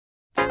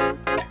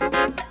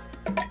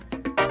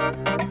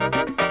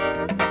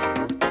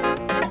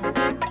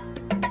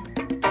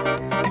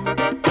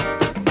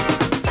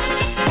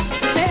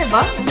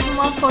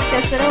Trans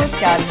Podcast'lere hoş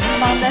geldiniz.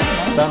 Ben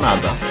Defne. Ben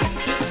Arda.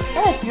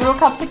 Evet,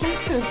 Eurocup'ta kimi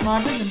tutuyorsun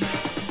Arda'cığım?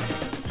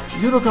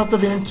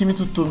 Eurocup'ta benim kimi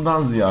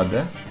tuttuğumdan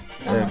ziyade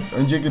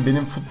öncelikle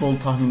benim futbol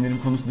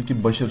tahminlerim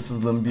konusundaki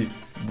başarısızlığımı bir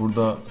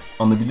burada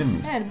anabilir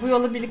miyiz? Evet, bu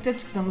yola birlikte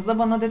çıktığımızda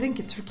bana dedin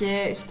ki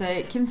Türkiye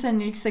işte kimsenin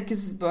ilk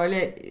 8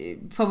 böyle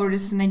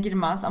favorisine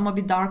girmez ama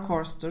bir dark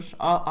horse'tur.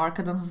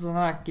 Arkadan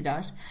hızlanarak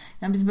girer.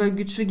 Yani biz böyle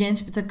güçlü,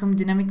 genç bir takım,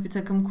 dinamik bir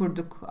takım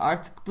kurduk.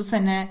 Artık bu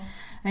sene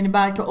hani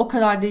belki o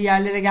kadar da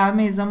yerlere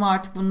gelmeyiz ama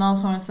artık bundan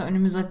sonrası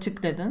önümüz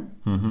açık dedin.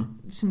 Hı.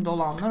 Şimdi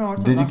olanlar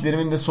ortada.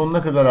 Dediklerimin de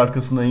sonuna kadar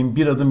arkasındayım.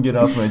 Bir adım geri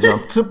atmayacağım.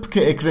 Tıpkı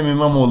Ekrem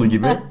İmamoğlu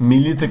gibi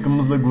milli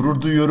takımımızla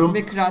gurur duyuyorum.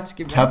 Ve Kıraç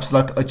gibi. Caps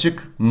lock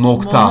açık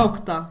nokta.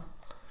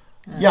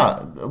 Evet.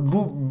 Ya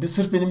bu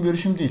sırf benim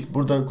görüşüm değil.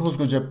 Burada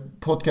koskoca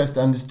podcast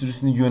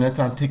endüstrisini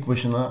yöneten, tek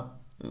başına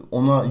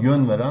ona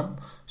yön veren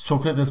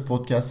Sokrates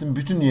Podcast'in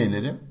bütün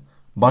üyeleri,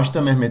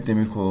 başta Mehmet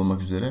Demirkol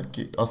olmak üzere,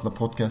 ki aslında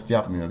podcast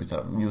yapmıyor bir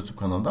taraf YouTube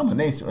kanalında ama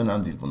neyse,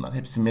 önemli değil bunlar.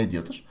 Hepsi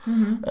medyadır.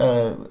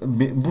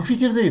 Bu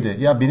fikirdeydi.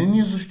 Ya beni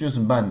niye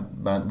suçluyorsun?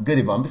 Ben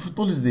gariban bir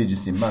futbol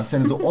izleyicisiyim. Ben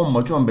senede 10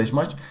 maç 15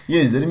 maç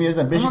ya izlerim ya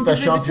izlerim. Beşiktaş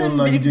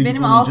şampiyonluğa gidiyor.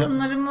 Benim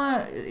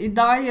altınlarımı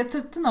iddiaya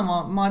yatırttın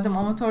ama madem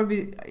amatör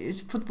bir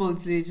futbol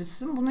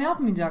izleyicisisin bunu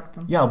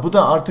yapmayacaktın. Ya bu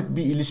da artık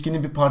bir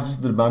ilişkinin bir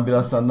parçasıdır. Ben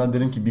biraz senden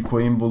derim ki bir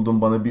coin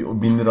buldum, bana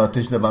bir 1000 lira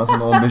ateşle, ben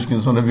sana 15 gün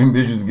sonra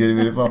 1500 geri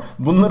verip falan.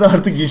 Bunları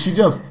artık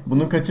yaşayacağız.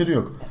 Bunun kaçarı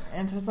yok.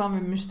 Enteresan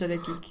bir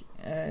müştereklik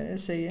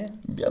şeyi.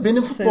 Ya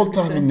benim futbol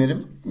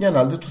tahminlerim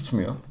genelde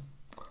tutmuyor.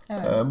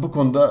 Evet. Bu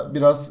konuda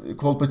biraz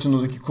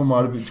Kolpaçino'daki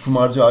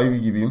kumarcı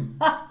Ayvi gibiyim.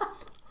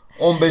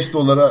 15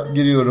 dolara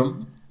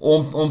giriyorum.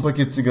 10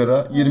 paket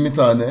sigara, 20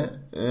 tane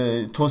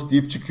tost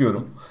yiyip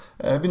çıkıyorum.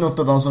 Bir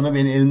noktadan sonra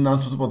beni elimden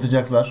tutup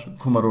atacaklar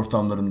kumar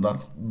ortamlarından,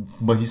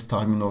 bahis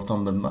tahmin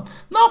ortamlarından.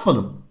 Ne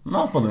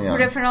yapalım yani? Bu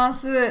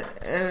referansı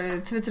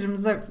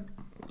Twitter'ımıza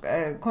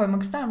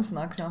koymak ister misin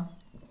akşam?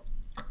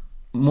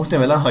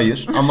 Muhtemelen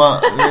hayır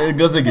ama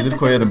gaza gelir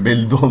koyarım,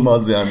 belli de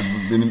olmaz yani.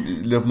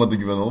 Benim lafıma da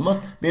güven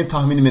olmaz, benim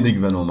tahminime de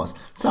güven olmaz.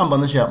 Sen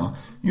bana şey yapma.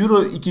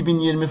 Euro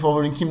 2020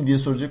 favorin kim diye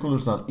soracak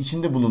olursan,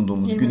 içinde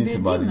bulunduğumuz gün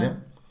itibariyle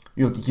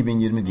yok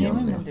 2020 diye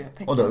anlıyor.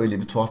 O da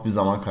öyle bir tuhaf bir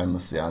zaman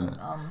kayması yani.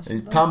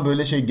 Tam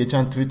böyle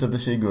geçen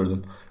Twitter'da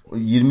gördüm.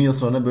 20 yıl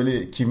sonra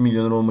böyle kim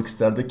milyoner olmak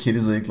ister de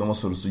keriz ayıklama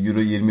sorusu. Euro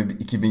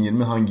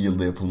 2020 hangi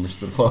yılda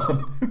yapılmıştır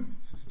falan.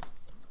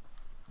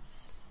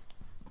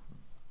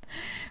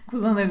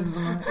 Kullanırız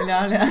bunu.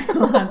 İlerleyen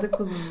yıllarda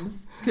kullanırız.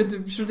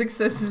 Kötü. Şuradaki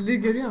sessizliği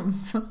görüyor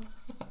musun?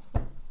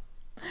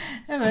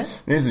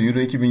 Evet. Neyse, Euro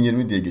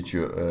 2020 diye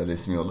geçiyor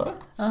resmi olarak.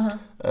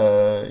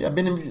 Ya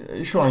benim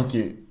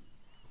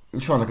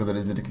şu ana kadar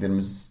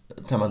izlediklerimiz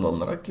temel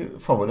alınarak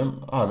favorim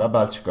hala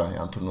Belçika.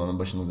 Yani turnuvanın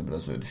başında da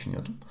biraz öyle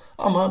düşünüyordum.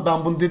 Ama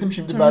ben bunu dedim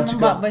şimdi, turnuvanın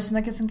Belçika...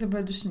 başında kesinlikle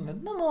böyle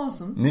düşünmüyordun ama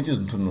olsun. Ne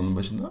diyordun turnuvanın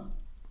başında?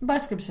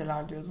 Başka bir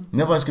şeyler diyordun.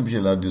 Ne başka bir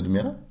şeyler diyordum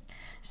ya?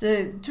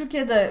 İşte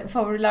Türkiye'de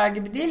favoriler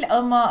gibi değil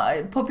ama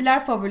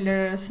popüler favoriler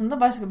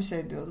arasında başka bir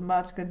şey diyordum.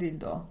 Belçika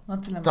değildi o.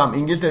 Hatırlamıyorum. Tamam,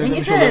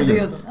 İngiltere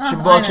diyordun.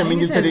 Şimdi bu akşam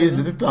İngiltere'yi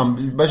izledik. Tamam,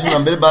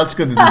 başından beri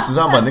Belçika dedim. Sen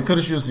bana ne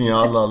karışıyorsun ya,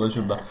 Allah Allah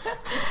şurada.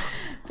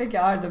 Peki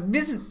Arda,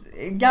 biz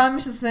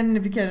gelmişiz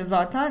seninle bir kere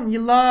zaten.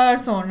 Yıllar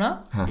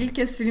sonra ilk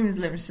kez film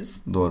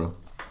izlemişiz. Doğru.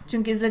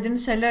 Çünkü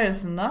izlediğimiz şeyler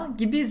arasında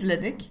Gibi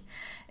izledik.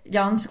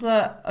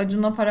 Yanlışlıkla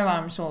Acun'a para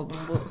vermiş oldum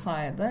bu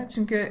sayede.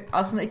 Çünkü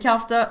aslında 2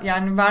 hafta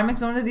yani vermek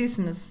zorunda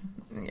değilsiniz.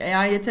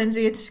 Eğer yeterince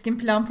yetişkin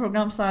plan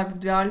program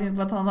sahibi duyarlı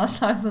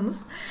vatandaşlarsanız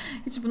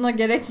hiç buna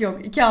gerek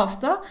yok. 2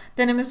 hafta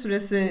deneme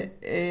süresi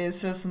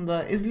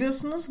sırasında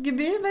izliyorsunuz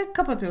Gibi ve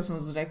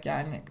kapatıyorsunuz direkt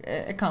yani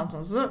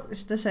account'unuzu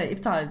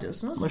iptal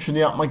ediyorsunuz. Ama şunu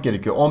yapmak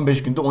gerekiyor.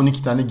 15 günde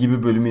 12 tane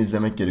Gibi bölümü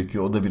izlemek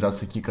gerekiyor. O da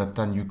biraz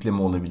hakikaten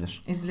yükleme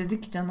olabilir.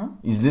 İzledik canım.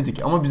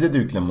 İzledik ama bize de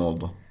yükleme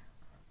oldu.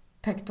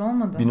 Pek de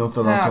olmadı. Bir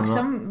noktadan sonra.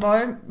 Akşam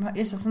böyle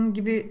yaşasın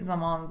Gibi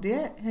zamanı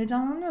diye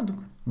heyecanlanıyorduk.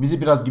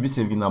 Bize biraz Gibi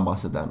sevginden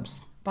bahseder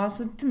misin?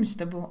 Bahsettim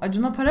işte bu.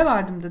 Acun'a para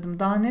verdim dedim.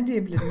 Daha ne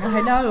diyebilirim ya?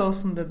 Helal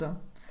olsun dedim.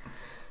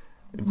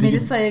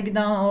 Melisa'ya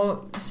giden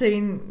o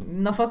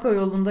nafaka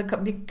yolunda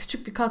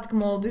küçük bir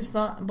katkım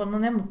olduysa bana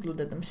ne mutlu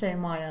dedim.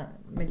 Şeyma'ya,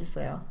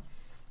 Melisa'ya.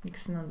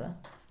 İkisine de.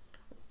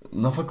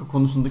 Nafaka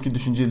konusundaki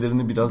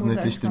düşüncelerini biraz burada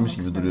netleştirmiş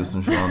gibi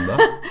duruyorsun şu anda.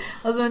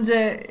 Az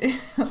önce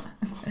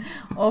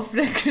off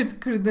record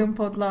kırdığım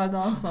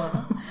potlardan sonra.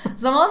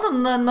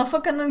 Zamanında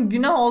nafakanın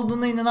günah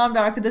olduğuna inanan bir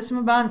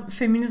arkadaşımı ben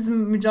feminizm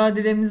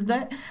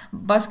mücadelemizde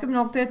başka bir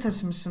noktaya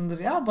taşımışımdır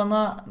ya.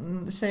 Bana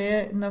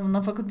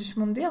nafaka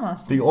düşmanı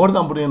diyemezsin. Peki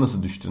oradan buraya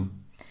nasıl düştün?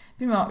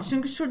 Bilmiyorum.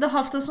 Çünkü şurada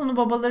Hafta Sonu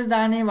Babaları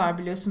Derneği var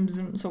biliyorsun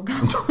bizim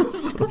sokağımızda.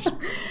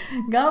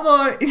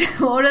 Galiba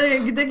oraya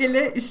gide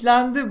gele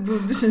işlendi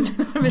bu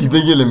düşünceler benim. Gide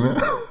gele mi?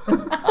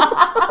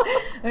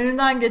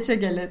 Önünden geçe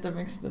gele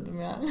demek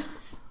istedim yani.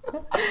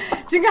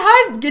 Çünkü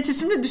her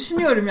geçişimde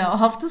düşünüyorum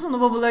ya hafta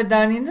sonu babaları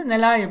derneğinde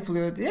neler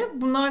yapılıyor diye.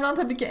 Bunlardan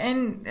tabii ki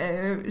en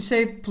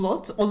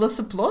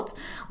olası plot.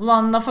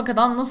 Ulan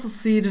nafakadan nasıl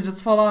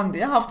sıyırırız falan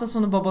diye hafta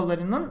sonu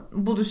babalarının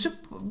buluşup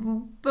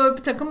böyle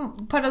bir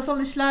takım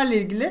parasal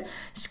işlerle ilgili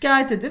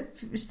şikayet edip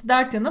işte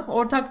dert yanıp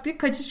ortak bir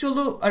kaçış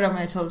yolu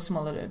aramaya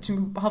çalışmaları.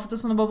 Çünkü hafta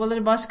sonu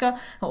babaları başka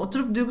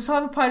oturup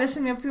duygusal bir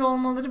paylaşım yapıyor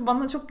olmaları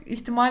bana çok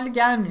ihtimalli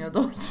gelmiyor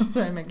doğrusu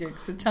söylemek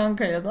gerekirse.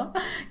 Çankaya'da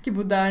ki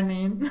bu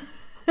derneğin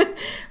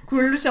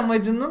kuruluş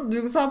amacının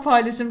duygusal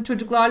paylaşım,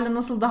 çocuklarla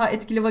nasıl daha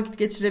etkili vakit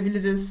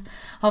geçirebiliriz,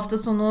 hafta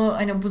sonu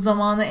hani bu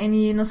zamanı en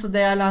iyi nasıl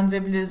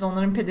değerlendirebiliriz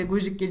onların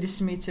pedagojik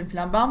gelişimi için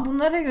falan. Ben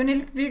bunlara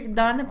yönelik bir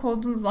dernek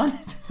olduğunu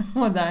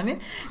zannediyorum o derneğin.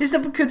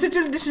 İşte bu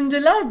kötücül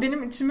düşünceler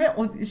benim içime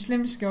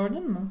işlemiş,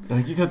 gördün mü?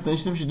 Hakikaten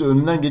işlemiş.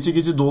 Önünden gece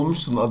gece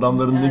dolmuşsun,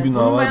 adamların ne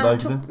günahı var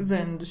belki de. Çok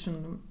üzerine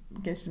düşündüm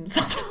geçtiğimiz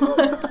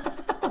haftalarda.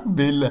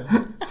 Belli.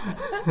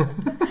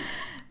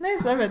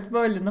 Neyse evet,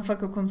 böyle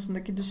nafaka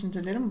konusundaki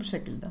düşüncelerim bu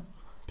şekilde.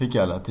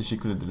 Pekala,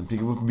 teşekkür ederim.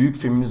 Peki bu büyük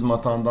feminizm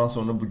hatağından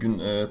sonra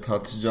bugün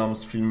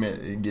tartışacağımız filme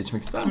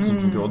geçmek ister misin?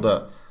 Çünkü o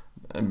da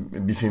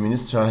bir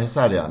feminist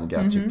şaheser yani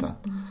gerçekten.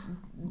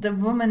 The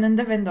Woman in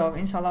the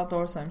Window. İnşallah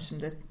doğru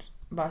söylemişimdir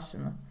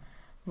başlığını.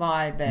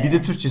 Vay be. Bir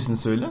de Türkçesini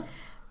söyle.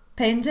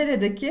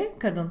 Penceredeki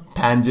kadın.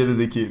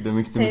 Penceredeki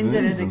demek istediğin misin?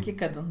 Penceredeki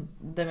kadın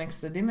demek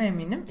istediğime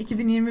eminim.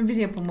 2021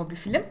 yapımı bir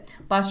film.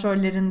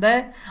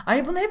 Başrollerinde...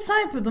 Ay bunu hep sen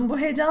yapıyordun. Bu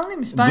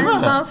heyecanlıymış.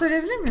 Ben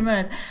söyleyebilir miyim?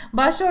 Evet.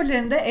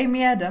 Başrollerinde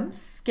Amy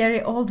Adams,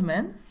 Gary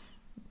Oldman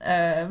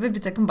ve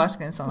bir takım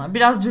başka insanlar.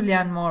 Biraz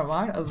Julianne Moore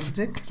var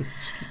azıcık.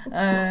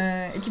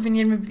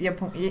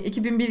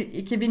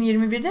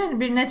 2021'de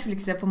bir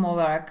Netflix yapımı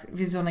olarak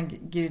vizyona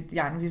girdi.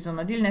 Yani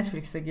vizyona değil,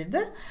 Netflix'e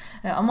girdi.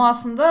 Ama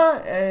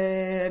aslında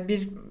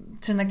bir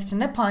tırnak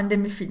içinde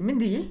pandemi filmi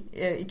değil.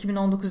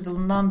 2019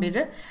 yılından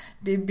beri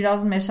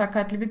biraz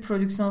meşakkatli bir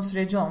prodüksiyon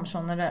süreci olmuş.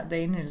 Onlara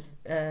değiniriz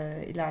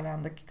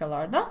ilerleyen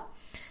dakikalarda.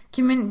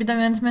 Bir de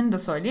yönetmeni de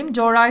söyleyeyim.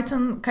 Joe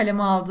Wright'ın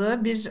kaleme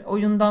aldığı bir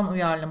oyundan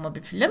uyarlama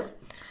bir film.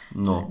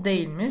 No.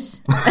 Değilmiş.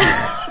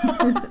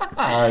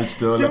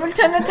 İşte öyle.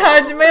 Simultane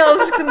tercümeye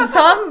alışkın.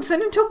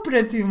 Senin çok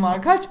pratiğin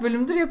var. Kaç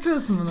bölümdür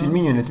yapıyorsun bunu?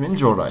 Filmin yönetmeni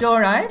Joe Wright.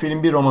 Joe Wright.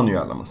 Film bir roman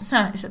uyarlaması.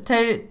 İşte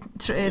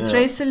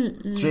Tracy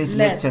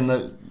Letts.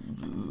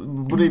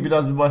 Burayı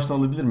biraz bir baştan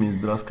alabilir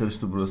miyiz? Biraz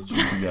karıştı burası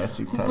çünkü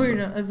gerçekten.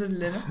 Buyurun, özür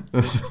dilerim.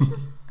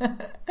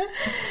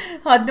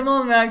 Haddim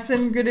olmayarak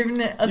senin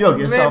görevini atıp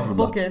yok, estağfurullah. Ve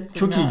bok ettim.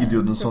 Çok iyi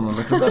gidiyordun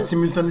sonuna kadar.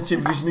 Simultane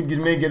çevirişine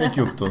girmeye gerek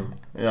yoktu.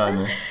 Yani.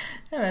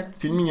 Evet.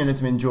 Filmin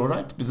yönetmeni Joe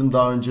Wright. Bizim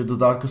daha önce The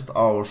Darkest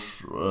Hour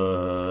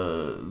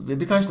ve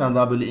birkaç tane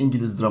daha böyle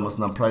İngiliz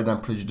dramasından Pride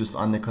and Prejudice,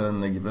 Anne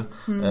Karantina gibi.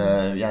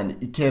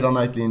 Yani Keira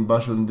Knightley'in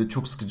başrolünde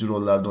çok sıkıcı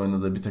rollerde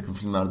oynadığı bir takım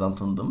filmlerden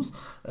tanıdığımız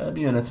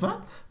bir yönetmen.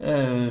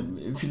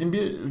 Film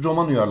bir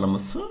roman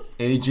uyarlaması.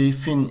 A.J.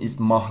 Finn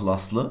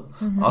mahlaslı.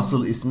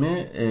 Asıl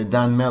ismi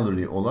Dan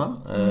Mallory olan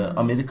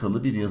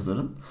Amerikalı bir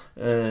yazarın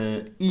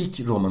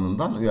ilk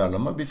romanından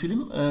uyarlama bir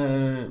film.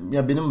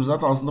 Ya benim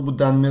zaten aslında bu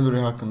Dan Mallory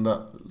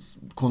hakkında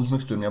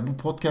konuşmak istiyorum. Ya bu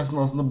podcast'ın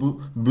aslında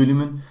bu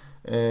bölümün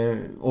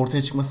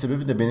ortaya çıkma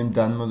sebebi de benim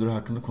Dan Mallory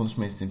hakkında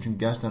konuşmayı istedim. Çünkü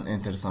gerçekten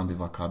enteresan bir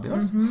vaka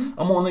biraz.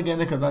 Ama ona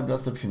gelene kadar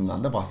biraz da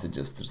filmden de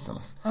bahsedeceğiz ister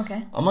istemez.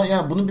 Okay. Ama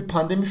yani bunun bir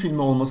pandemi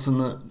filmi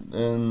olmasını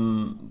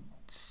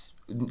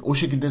o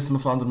şekilde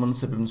sınıflandırmanın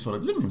sebebini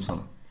sorabilir miyim sana?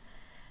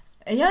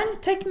 Yani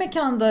tek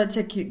mekanda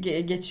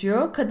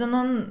geçiyor.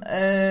 Kadının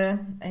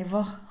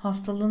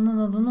hastalığının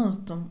adını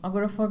unuttum.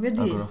 Agorafobi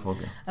değil.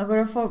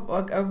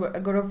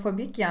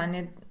 Agorafobik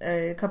yani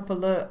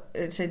kapalı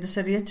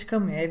dışarıya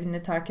çıkamıyor,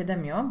 evini terk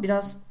edemiyor.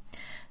 Biraz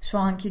şu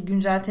anki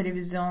güncel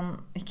televizyon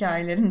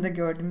hikayelerinde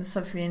gördüğümüz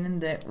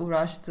Safiye'nin de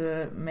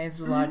uğraştığı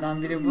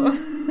mevzulardan biri bu.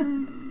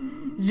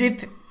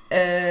 Rip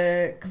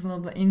kızın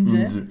adı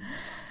İnci.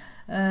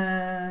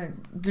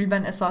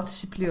 Gülben Esat'ı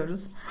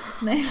şipliyoruz.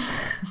 Neyse.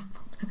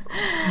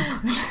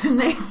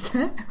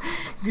 Neyse.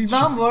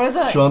 Gülben bu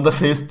arada... Şu anda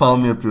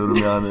facepalm yapıyorum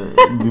yani.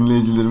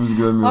 Dinleyicilerimiz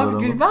görmüyorlar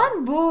ama.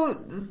 Gülben bu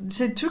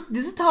Türk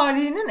dizi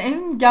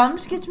tarihinin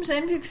gelmiş geçmiş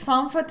en büyük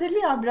fanfateli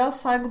ya. Biraz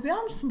saygı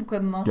duyar mısın bu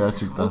kadına?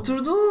 Gerçekten.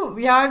 Oturduğu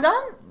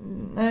yerden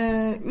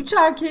 3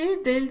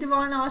 erkeği deli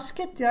divane aşık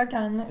etti ya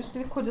kendine.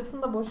 Üstelik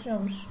kocasını da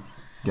boşuyormuş.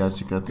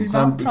 Gerçekten.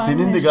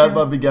 Senin de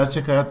galiba bir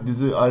gerçek hayat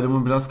dizi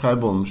ayrımı biraz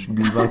kaybolmuş.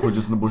 Gülben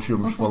kocasını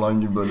boşuyormuş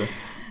falan gibi böyle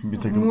bir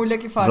takım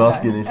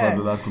rastgele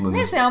ifadeler kullanıyor.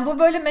 Neyse yani bu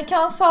böyle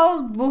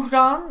mekansal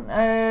buhran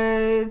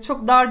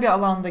çok dar bir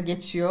alanda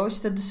geçiyor.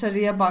 İşte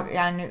dışarıya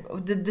yani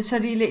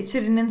dışarı ile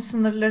içerinin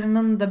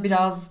sınırlarının da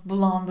biraz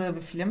bulandığı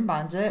bir film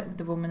bence. The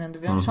Woman in the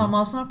Window. Şu an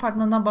Masum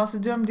Apartmanı'ndan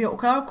bahsediyorum diye o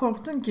kadar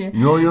korktun ki.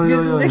 Yo.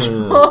 Gözündeki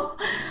o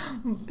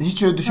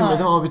Hiç öyle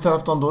düşünmedim ama bir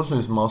taraftan doğru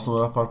söylüyorsun.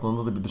 Masumlar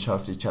Apartmanı'nda da bir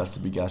dışarısı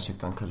içerisi bir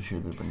gerçekten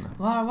karışıyor birbirine.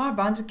 Var.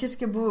 Bence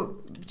keşke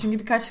bu, çünkü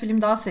birkaç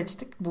film daha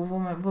seçtik. Bu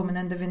Woman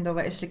in the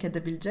Window'a eşlik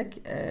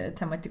edebilecek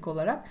tematik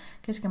olarak.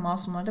 Keşke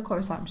Masumları da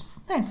koysaymışız.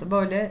 Neyse,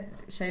 böyle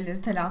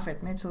şeyleri telafi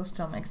etmeye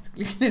çalışacağım,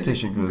 eksiklikleri.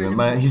 Teşekkür ederim.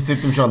 Ben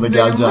hissettim şu anda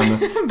geleceğini.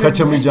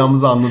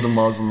 Kaçamayacağımızı anladım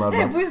Masumlardan.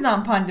 Evet, bu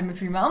yüzden pandemi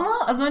filmi. Ama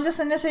az önce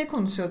seninle şey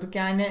konuşuyorduk.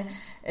 Yani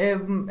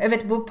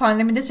evet, bu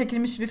pandemide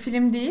çekilmiş bir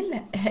film değil.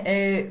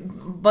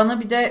 Bana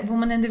bir de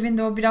Woman in the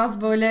Window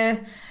biraz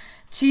böyle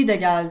çiğ de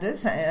geldi.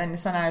 Hani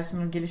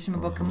senaryosunun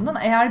gelişimi bakımından.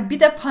 Eğer bir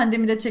de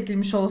pandemide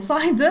çekilmiş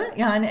olsaydı,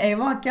 yani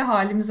eyvah ki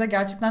halimize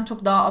gerçekten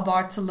çok daha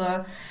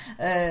abartılı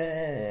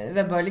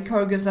ve böyle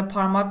kör göze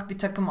parmak bir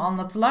takım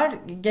anlatılar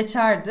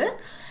geçerdi.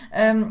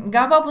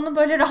 Galiba bunu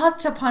böyle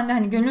rahatça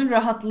hani gönül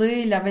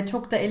rahatlığıyla ve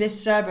çok da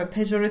eleştirel, böyle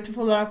pejoratif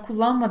olarak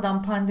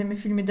kullanmadan pandemi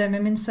filmi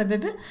dememin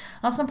sebebi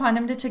aslında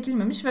pandemide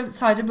çekilmemiş ve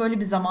sadece böyle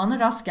bir zamana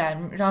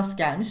rast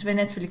gelmiş ve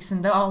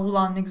Netflix'in de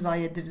ulan ne güzel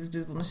yediririz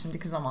biz bunu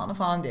şimdiki zamanı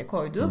falan diye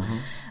koyduğu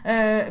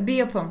bir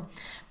yapım.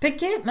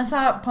 Peki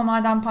mesela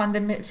madem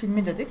pandemi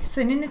filmi dedik,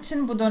 senin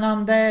için bu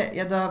dönemde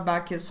ya da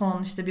belki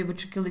son işte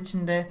 1,5 yıl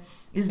içinde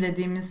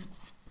izlediğimiz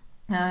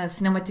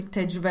sinematik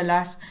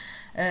tecrübeler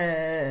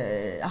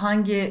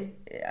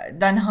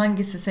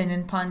hangisi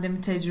senin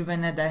pandemi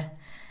tecrübene de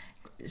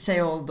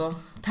şey oldu,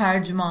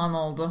 tercüman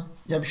oldu?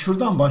 Ya bir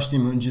şuradan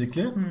başlayayım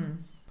öncelikle.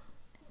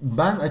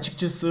 Ben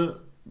açıkçası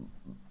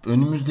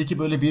önümüzdeki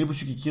böyle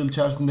 1,5-2 yıl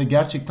içerisinde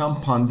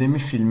gerçekten pandemi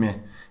filmi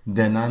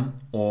denen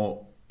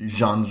o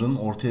janrın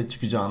ortaya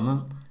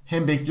çıkacağından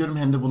hem bekliyorum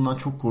hem de bundan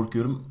çok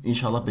korkuyorum.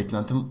 İnşallah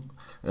beklentim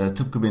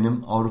tıpkı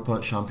benim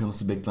Avrupa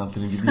Şampiyonası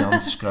beklentilerim gibi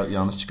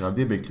yanlış çıkar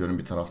diye bekliyorum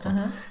bir taraftan.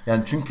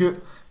 Yani çünkü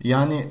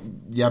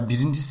ya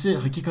birincisi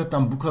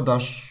hakikaten bu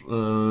kadar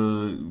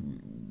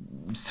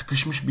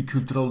sıkışmış bir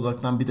kültürel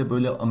olaraktan bir de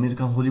böyle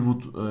Amerikan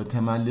Hollywood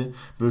temelli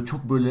böyle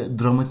çok böyle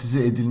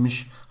dramatize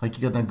edilmiş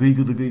hakikaten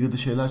gıygıdı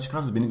şeyler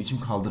çıkarsa benim içim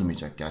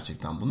kaldırmayacak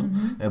gerçekten bunu.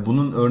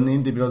 Bunun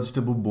örneğini de biraz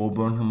işte bu Bo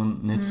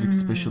Burnham'ın Netflix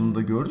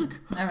special'ında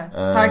gördük. Evet.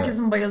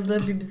 Herkesin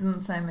bayıldığı bir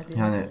bizim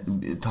sevmediğimiz.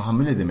 Yani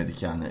tahammül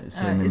edemedik yani.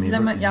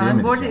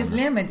 Yani bu arada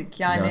izleyemedik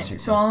yani.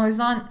 Gerçekten. Şu an o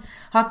yüzden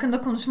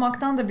hakkında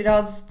konuşmaktan da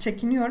biraz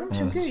çekiniyorum.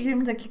 Çünkü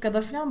 20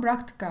 dakikada falan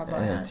bıraktık galiba.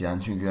 Evet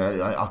yani çünkü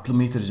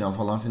aklımı yitireceğim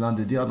falan filan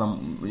dediği adam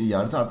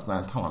yerde artık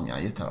ben tamam ya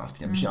yeter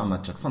artık. Yani bir şey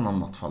anlatacaksan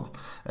anlat falan.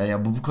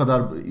 Ya bu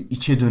kadar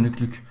içe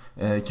dönüklük,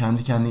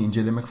 kendi kendine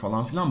incelemek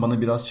falan filan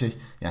bana biraz yani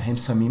hem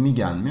samimi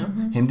gelmiyor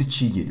hem de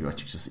çiğ geliyor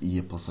açıkçası iyi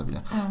yapılsa bile.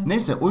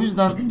 Neyse o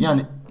yüzden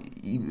yani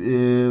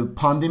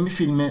pandemi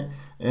filmi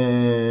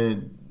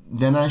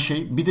denen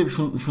şey, bir de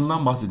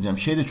şundan bahsedeceğim.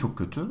 Şey de çok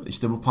kötü.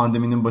 İşte bu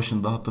pandeminin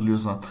başında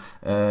hatırlıyorsan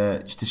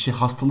işte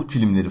hastalık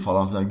filmleri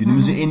falan filan.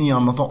 Günümüzü en iyi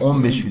anlatan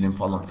 15 film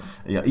falan.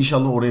 Ya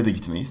inşallah oraya da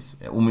gitmeyiz.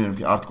 Umuyorum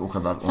ki artık o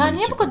kadar. Sen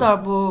niye bu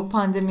kadar bu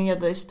pandemi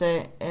ya da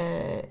işte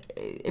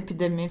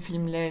epidemi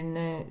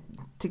filmlerini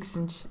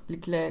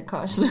tiksinçlikle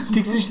karşılıyorsun?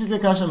 Tiksinçlikle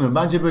karşılamıyorum.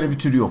 Bence böyle bir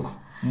tür yok.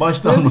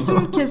 Baştan böyle bir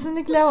tür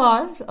kesinlikle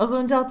var. Az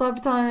önce hatta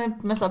bir tane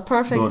mesela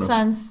Perfect Doğru.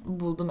 Sense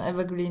buldum.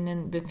 Eva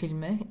Green'in bir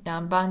filmi.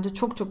 Yani bence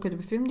çok çok kötü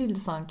bir film değildi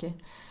sanki.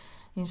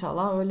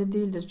 İnşallah öyle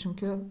değildir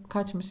çünkü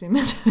kaçmış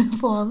IMDb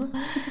puanı.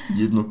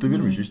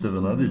 7.1'miş işte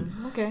fena değil.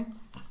 Okay.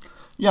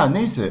 Ya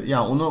neyse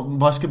ya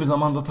onu başka bir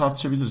zamanda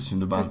tartışabiliriz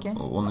şimdi ben. Peki.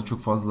 Ona çok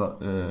fazla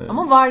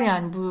ama var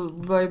yani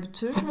bu böyle bir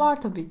tür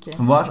var tabii ki.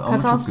 Var ama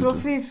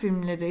katastrofi çok kötü.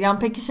 filmleri. Yani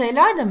peki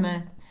şeyler de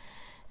mi?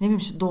 Ne bileyim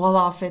işte doğal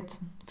afet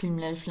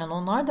filmleri falan,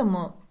 onlar da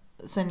mı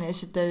seni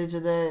eşit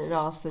derecede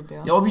rahatsız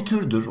ediyor? Ya o bir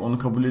türdür. Onu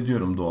kabul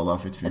ediyorum, doğal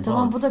afet filmi.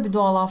 Tamam, bu da bir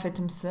doğal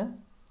afetimsi.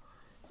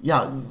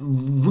 Ya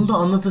bunda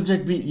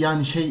anlatılacak bir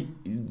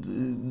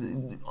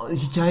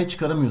hikaye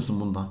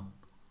çıkaramıyorsun bundan.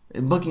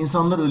 Bak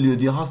insanlar ölüyor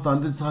diye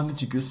hastanede sahne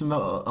çıkıyorsun ve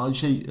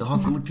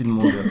hastalık filmi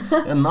oluyor.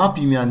 Yani ne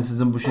yapayım yani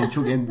sizin bu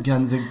çok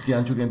kendinize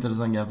yani çok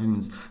enteresan gelen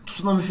filminiz.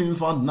 Tsunami filmi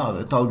falan ne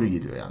abi dalga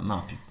geliyor yani, ne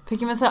yapayım.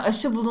 Peki mesela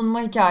aşı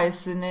bulunma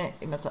hikayesini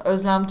mesela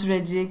Özlem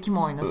Türeci'yi kim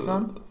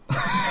oynasın?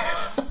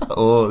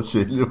 O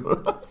şeyli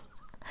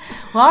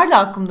Vardı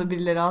aklımda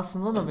birileri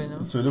aslında da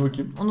benim. Söyle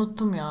bakayım.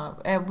 Unuttum ya.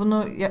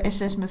 Bunu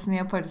eşleşmesini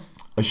yaparız.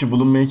 Aşı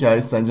bulunma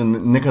hikayesi sence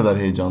ne kadar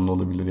heyecanlı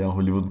olabilir ya?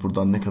 Hollywood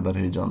buradan ne kadar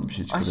heyecanlı bir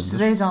şey çıkarabilir?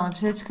 Aşırı heyecanlı bir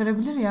şey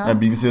çıkarabilir ya.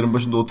 Yani bilgisayarın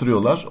başında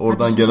oturuyorlar.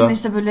 Oradan gelen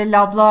işte böyle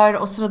lablar,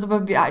 o sırada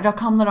böyle bir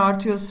rakamlar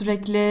artıyor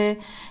sürekli.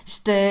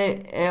 İşte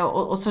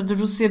o sırada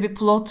Rusya bir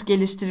plot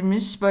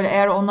geliştirmiş. Böyle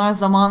eğer onlar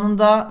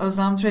zamanında,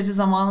 Özlem Türeci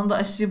zamanında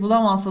aşıyı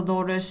bulamazsa,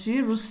 doğru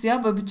aşıyı,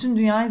 Rusya böyle bütün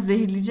dünyayı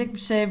zehirleyecek bir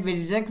şey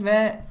verecek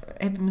ve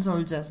hepimiz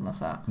öleceğiz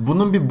mesela.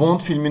 Bunun bir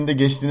Bond filminde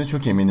geçtiğine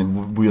çok eminim.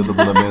 Bu ya da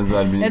buna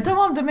benzer bir...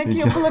 Tamam, demek ki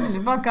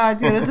yapılabilir. Bak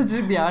gayet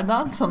yaratıcı bir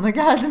yerden sana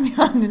geldim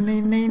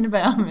yani. Neyini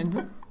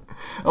beğenmedin?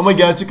 Ama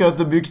gerçek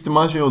hayatta büyük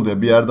ihtimal şey oldu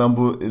ya. Bir yerden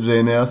bu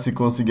RNA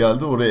sekansı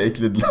geldi. Oraya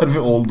eklediler ve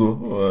oldu.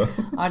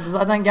 Artık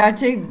zaten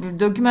gerçek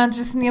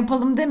dokümentrisini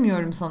yapalım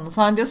demiyorum sana.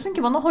 Sen diyorsun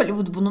ki bana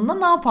Hollywood bununla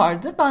ne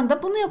yapardı? Ben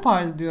de bunu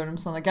yapardı diyorum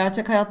sana.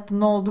 Gerçek hayatta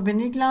ne oldu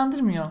beni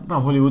ilgilendirmiyor. Ben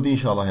Hollywood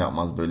inşallah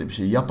yapmaz böyle bir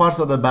şey.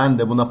 Yaparsa da ben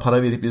de buna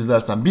para verip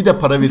izlersem. Bir de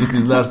para verip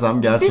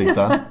izlersem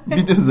gerçekten.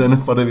 bir de üzerine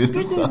para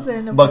verirsem.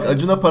 Bak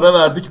Acun'a para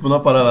verdik,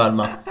 buna para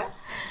vermem.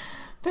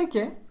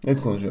 Peki.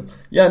 Net konuşuyorum.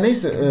 Ya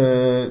neyse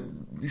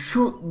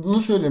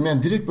şunu söyleyeyim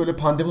yani direkt böyle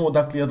pandemi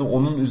odaklı ya da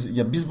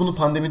ya biz bunu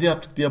pandemide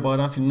yaptık diye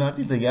bağıran filmler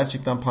değil de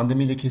gerçekten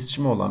pandemiyle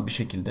kesişimi olan bir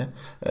şekilde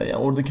yani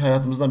oradaki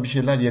hayatımızdan bir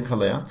şeyler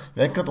yakalayan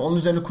ve hakikaten onun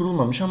üzerine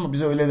kurulmamış ama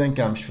bize öyle denk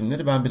gelmiş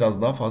filmleri ben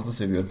biraz daha fazla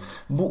seviyorum.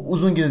 Bu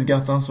uzun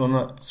gezgahtan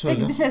sonra söyle.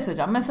 Peki bir şey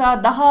söyleyeceğim.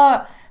 Mesela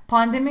daha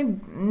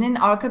pandeminin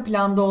arka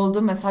planda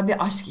olduğu mesela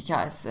bir aşk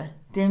hikayesi.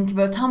 Diyelim ki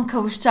böyle tam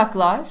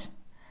kavuşacaklar.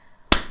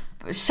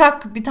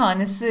 Şak bir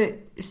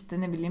tanesi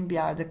işte ne bileyim bir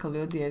yerde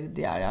kalıyor, diğeri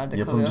diğer yerde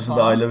kalıyor falan. Yapımcısı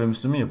da Ayla ve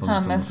Müslüm'ün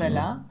yapımcısı.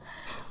 Mesela.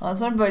 Ondan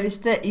sonra böyle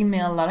işte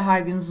e-mail'lar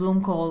her gün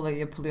Zoom call'la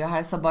yapılıyor.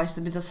 Her sabah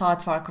işte bir de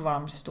saat farkı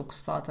varmış 9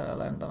 saat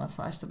aralarında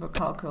mesela işte böyle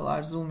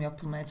kalkıyorlar Zoom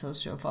yapılmaya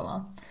çalışıyor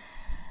falan.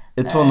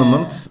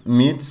 Atonement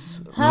meets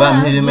When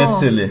Harry Met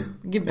Sally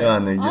gibi.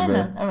 Yani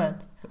Aynen evet.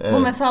 Bu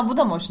mesela bu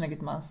da mı hoşuna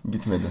gitmez?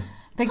 Gitmedi.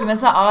 Peki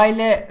mesela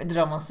aile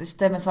draması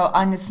işte mesela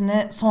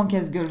annesini son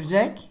kez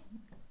görecek.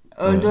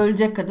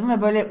 Ölecek kadın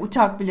ve böyle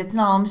uçak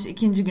biletini almış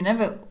ikinci güne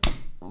ve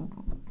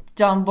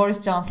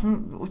Boris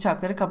Johnson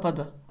uçakları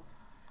kapadı.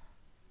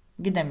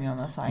 Gidemiyor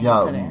mesela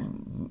İngiltere'ye.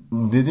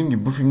 Dediğim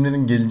gibi bu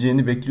filmlerin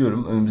geleceğini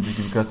bekliyorum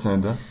önümüzdeki birkaç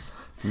senede.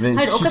 Ve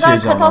hayır, o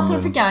kadar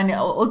katastrofik yani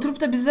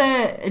oturup da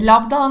bize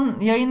labdan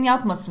yayın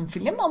yapmasın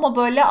film ama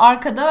böyle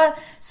arkada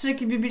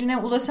sürekli birbirine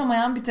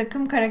ulaşamayan bir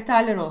takım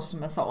karakterler olsun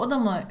mesela. O da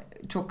mı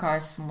çok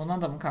karşısın,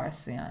 buna da mı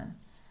karşısın yani?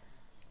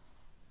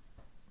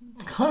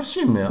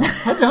 Karşıyım ya.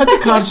 Hadi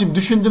karşıyım.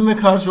 Düşündüm ve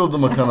karşı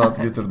olduğuma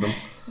kanaat getirdim.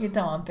 İyi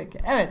tamam peki.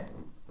 Evet.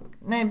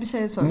 Ne bir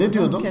şey söyledim. Ne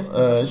diyordum?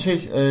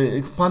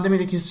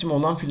 Pandemiyle kesişimi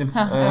olan film.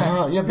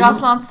 Evet.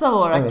 Rastlantısal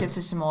olarak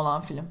kesişimi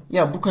olan film.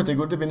 Ya bu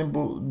kategoride benim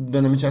bu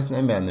dönem içerisinde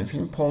en beğendiğim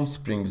film Palm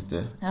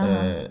Springs'ti.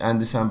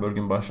 Andy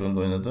Samberg'in başrolünde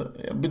oynadı.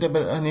 Bir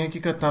de hani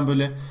hakikaten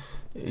böyle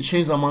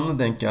zamanına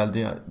denk geldi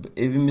ya.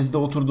 Evimizde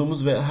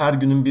oturduğumuz ve her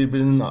günün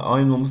birbirinin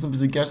aynı olmasının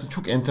bize gerçekten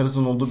çok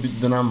enteresan olduğu bir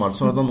dönem var.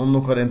 Sonradan onun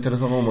o kadar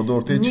enteresan olmadığı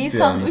ortaya çıktı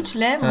Nisan yani. 3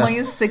 ile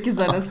Mayıs 8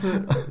 arası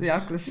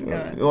yaklaşık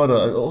evet. O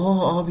ara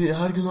abi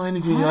her gün aynı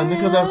gün ya ne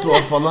kadar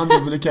tuhaf falan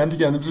diye böyle kendi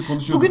kendimize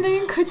konuşuyorduk. Bugün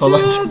ayın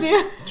kaçı diye.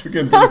 Çok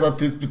enteresan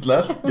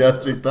tespitler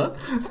gerçekten.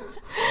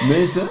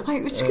 Neyse.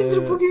 Ay 3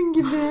 gündür bugün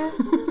gibi.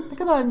 Ne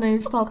kadar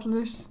naif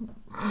tatlı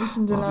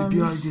düşüncelermiş. Abi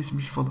bir ay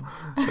geçmiş falan.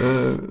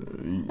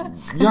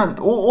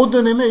 Yani o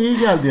döneme iyi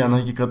geldi yani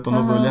hakikaten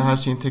o böyle her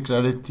şeyin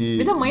tekrar ettiği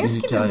bir de Mayıs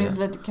bir gibi mi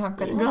izledik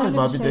hakikaten?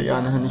 Galiba bir de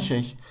yani hani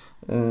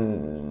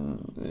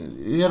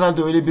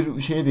herhalde öyle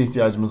bir şeye de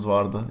ihtiyacımız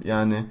vardı.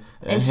 Yani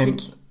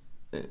eşlik.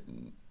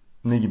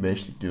 Ne gibi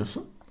eşlik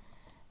diyorsun?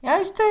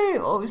 Ya işte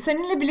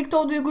seninle birlikte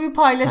o duyguyu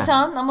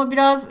paylaşan ama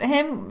biraz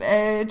hem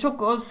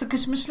çok o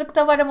sıkışmışlık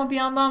da var ama bir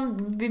yandan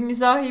bir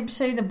mizahi bir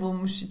şey de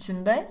bulmuş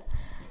içinde.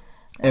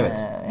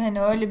 Evet.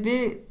 Hani öyle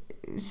bir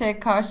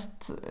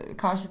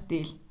karşıt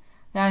değil.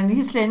 Yani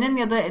hislerinin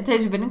ya da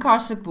tecrübenin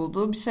karşılık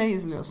bulduğu bir şey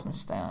izliyorsun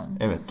işte yani.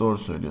 Evet doğru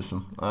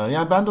söylüyorsun.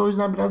 Yani ben de o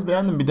yüzden biraz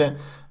beğendim. Bir de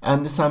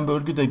Andy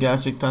Samberg'ü de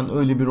gerçekten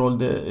öyle bir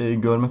rolde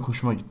görmek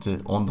hoşuma gitti.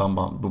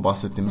 Ondan bu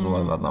bahsettiğimiz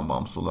olaylardan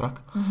bağımsız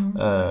olarak.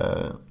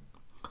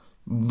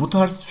 Bu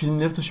tarz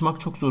filmleri taşımak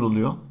çok zor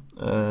oluyor.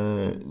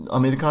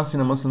 Amerikan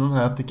sinemasının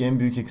hayattaki en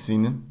büyük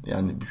eksiğinin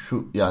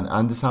yani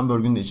Andy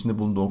Samberg'ün de içinde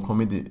bulunduğu o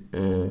komedi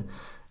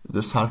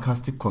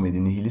sarkastik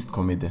komedi, nihilist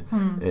komedi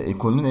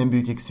ekolünün en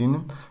büyük eksiğinin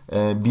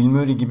Bill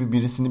Murray gibi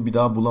birisini bir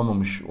daha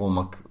bulamamış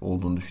olmak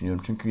olduğunu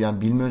düşünüyorum. Çünkü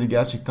yani Bill Murray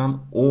gerçekten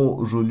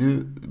o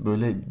rolü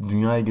böyle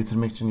dünyaya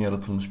getirmek için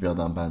yaratılmış bir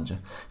adam bence.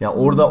 Yani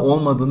orada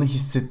olmadığını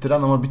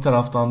hissettiren ama bir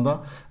taraftan da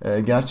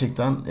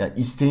gerçekten yani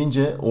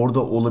isteyince orada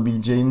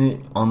olabileceğini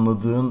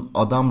anladığın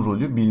adam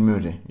rolü Bill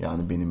Murray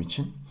yani benim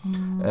için.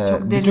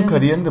 Bütün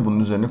kariyerini de bunun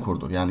üzerine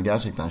kurdu. Yani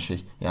gerçekten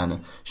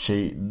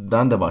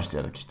şeyden de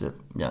başlayarak işte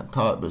yani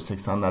ta böyle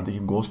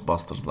 80'lerdeki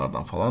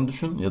Ghostbusters'lardan falan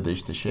düşün ya da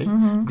işte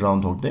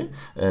Groundhog Day.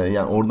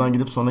 Yani oradan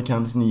gidip sonra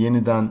kendisini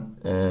yeniden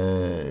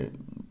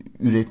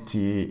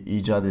ürettiği,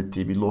 icat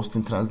ettiği bir Lost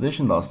in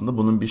Translation da aslında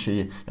bunun bir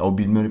şeyi. Ya o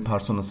Bill Murray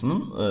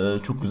personasının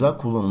çok güzel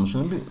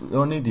kullanılmışının bir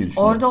örneği diye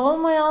düşünüyorum. Orada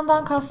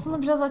olmayandan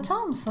kastını biraz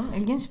açar mısın?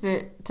 İlginç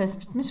bir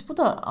tespitmiş. Bu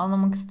da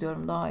anlamak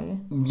istiyorum daha iyi.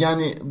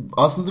 Yani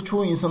aslında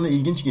çoğu insana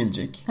ilginç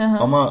gelecek.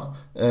 Ama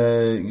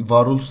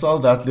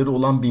varoluşsal dertleri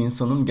olan bir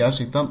insanın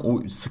gerçekten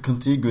o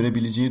sıkıntıyı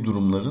görebileceği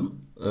durumların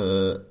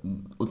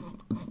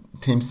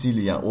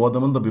temsili yani o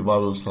adamın da bir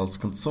varoluşsal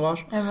sıkıntısı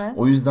var. Evet.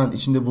 O yüzden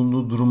içinde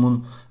bulunduğu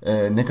durumun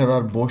ne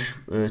kadar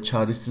boş,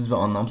 çaresiz ve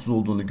anlamsız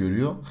olduğunu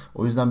görüyor.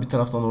 O yüzden bir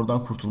taraftan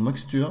oradan kurtulmak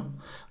istiyor.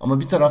 Ama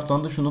bir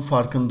taraftan da şunun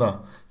farkında.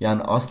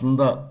 Yani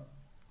aslında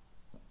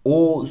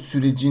o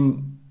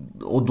sürecin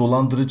o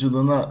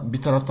dolandırıcılığına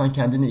bir taraftan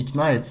kendini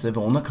ikna etse ve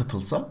ona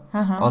katılsa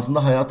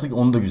aslında hayatı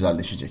onun da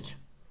güzelleşecek.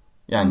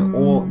 Yani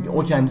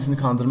o kendisini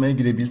kandırmaya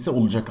girebilse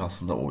olacak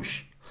aslında o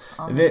iş.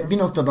 Anladım. Ve bir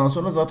noktadan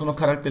sonra zaten o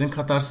karakterin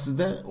katarsisi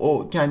de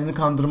o kendini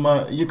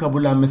kandırmayı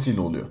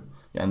kabullenmesiyle oluyor.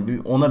 Yani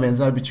ona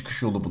benzer bir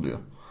çıkış yolu buluyor.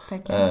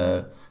 Peki.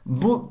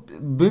 Bu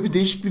böyle bir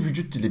değişik bir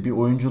vücut dili, bir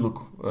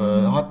oyunculuk.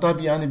 Hatta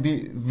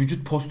bir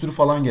vücut postürü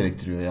falan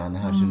gerektiriyor yani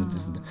her şeyin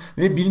ötesinde.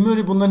 Ve Bill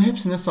Murray bunların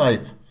hepsine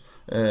sahip.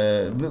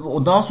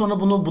 Ve daha sonra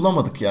bunu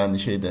bulamadık yani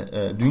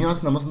dünya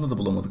sinemasında da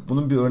bulamadık.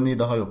 Bunun bir örneği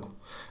daha yok.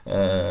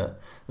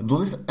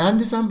 Dolayısıyla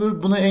Andy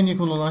Samberg buna en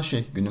yakın olan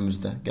şey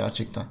günümüzde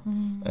gerçekten.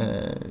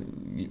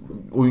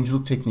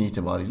 Oyunculuk tekniği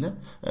itibariyle.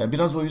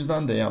 Biraz o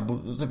yüzden de ya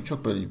bu tabii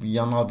çok böyle bir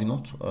yanal bir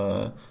not.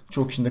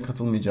 Çok kişinin de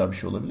katılmayacağı bir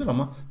şey olabilir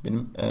ama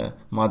benim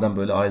madem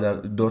böyle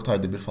 4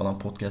 ayda bir falan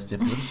podcast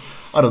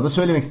yapıyoruz. Arada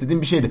söylemek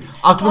istediğim bir şeydi.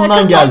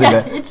 Aklımdan geldi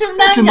be.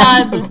 İçimden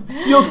geldi.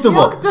 Yoktu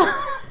bu.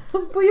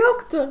 Bu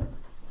yoktu.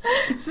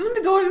 Şunu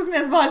bir doğru düzgün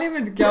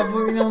ezberleyemedik ya,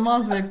 bu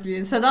inanılmaz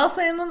repliği. Seda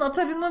Sayan'ın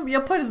atarını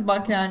yaparız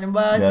bak yani.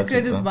 Bayağı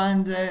gerçekten çıkarız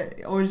bence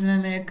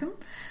orijinaline yakın.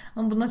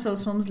 Ama buna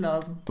çalışmamız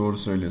lazım. Doğru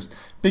söylüyorsun.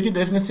 Peki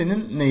Defne,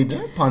 senin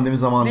neydi pandemi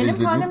zamanında izlediğin?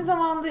 Benim pandemi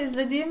zamanında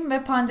izlediğim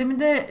ve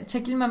pandemide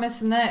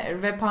çekilmemesine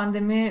ve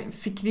pandemi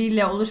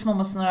fikriyle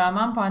oluşmamasına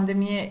rağmen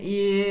pandemiye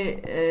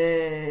iyi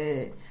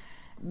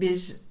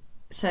bir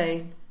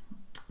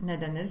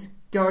ne denir?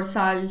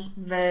 Görsel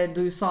ve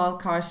duysal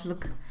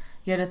karşılık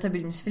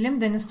yaratabilmiş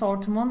film. Deniz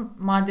Tortum'un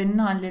Madenin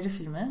Halleri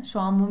filmi. Şu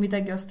an Mubi'de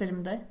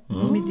gösterimde.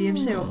 Mubi diye bir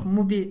şey yok.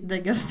 Mubi'de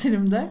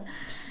gösterimde.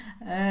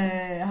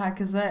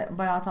 Herkese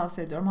bayağı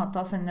tavsiye ediyorum.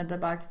 Hatta seninle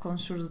de belki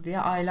konuşuruz diye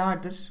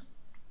aylardır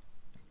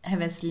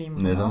hevesliyim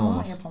buna. Neden ama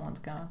olmasın?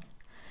 yapamadık, evet.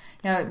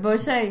 Ya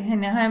böyle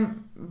hani hem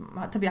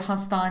tabii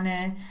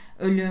hastane,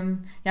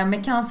 ölüm, yani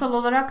mekansal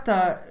olarak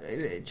da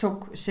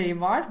çok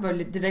var.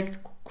 Böyle direkt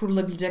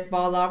kurulabilecek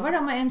bağlar var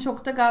ama en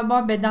çok da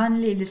galiba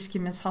bedenle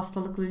ilişkimiz,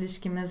 hastalıkla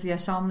ilişkimiz,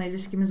 yaşamla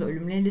ilişkimiz,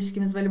 ölümle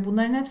ilişkimiz, böyle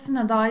bunların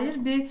hepsine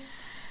dair bir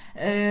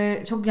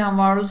çok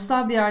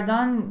varoluşsal bir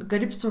yerden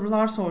garip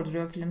sorular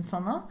sorduruyor film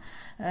sana.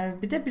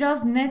 Bir de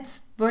biraz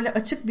net, böyle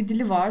açık bir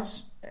dili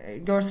var.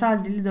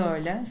 Görsel dili de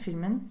öyle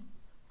filmin.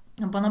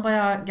 Bana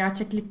bayağı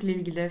gerçeklikle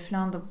ilgili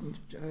falan da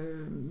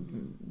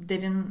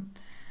derin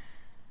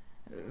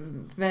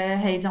ve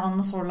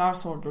heyecanlı sorular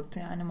sordurdu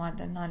yani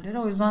Madenin Halleri.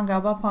 O yüzden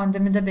galiba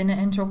pandemide beni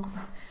en çok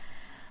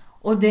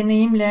o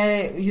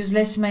deneyimle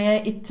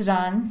yüzleşmeye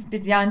ittiren,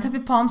 yani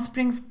tabii Palm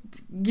Springs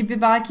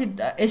gibi belki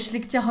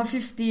eşlikçi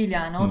hafif değil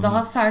yani. O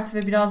daha sert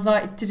ve biraz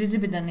daha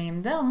ittirici bir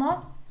deneyimdi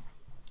ama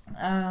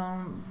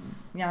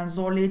yani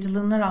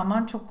zorlayıcılığına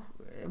rağmen çok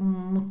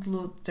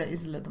mutluca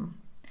izledim.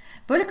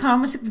 Böyle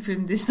karmaşık bir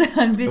filmdi işte.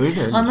 Yani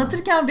öyle.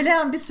 Anlatırken bile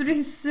yani bir sürü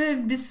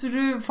hissi, bir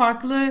sürü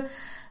farklı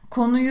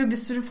konuyu, bir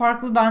sürü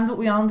farklı bende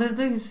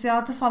uyandırdığı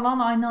hissiyatı falan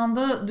aynı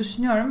anda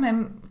düşünüyorum.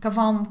 Hem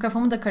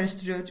kafamı da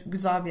karıştırıyor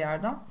güzel bir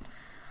yerden.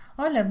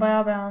 Öyle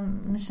bayağı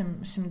beğenmişim.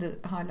 Şimdi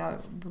hala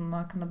bunun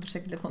hakkında bu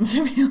şekilde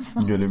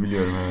konuşabiliyorsam.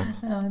 Görebiliyorum, evet.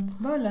 Evet,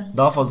 böyle.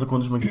 Daha fazla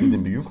konuşmak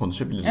istediğim bir gün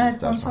konuşabiliriz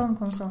istersen. Evet,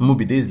 konuşalım.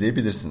 Mubi'de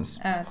izleyebilirsiniz.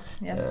 Evet,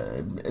 yes.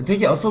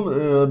 Peki asıl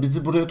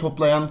bizi buraya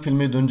toplayan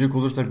filme dönecek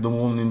olursak The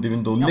Woman in the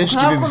Window. Leş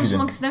gibi bir film. O kadar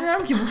konuşmak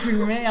istemiyorum ki bu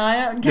filmi.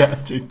 Yani,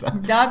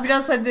 gerçekten. Gel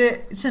biraz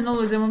hadi Şenol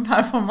Hocam'ın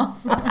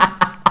performansı.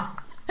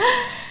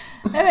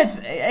 Evet,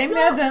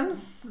 Amy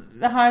Adams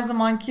her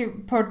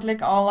zamanki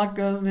pörtlek ağlak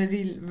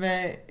gözleriyle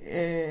ve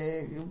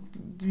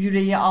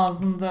yüreği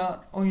ağzında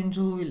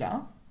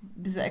oyunculuğuyla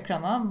bizi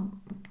ekrana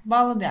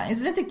bağladı yani.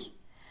 İzledik.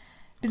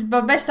 Biz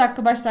böyle 5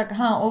 dakika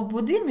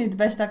bu değil miydi?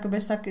 5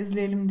 dakika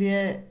izleyelim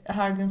diye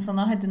her gün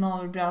sana hadi ne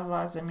olur biraz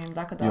daha izlemeyeyim,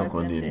 dakika daha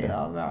izleyeyim diye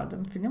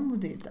verdim film.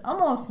 Bu değildi.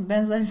 Ama olsun,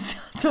 benzer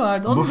hissiyatı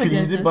vardı. Onu bu filmi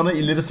geleceğiz. bana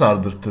ileri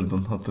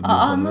sardırttırdın,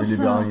 hatırlıyorsan. Öyle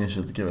bir an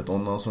yaşadık, evet.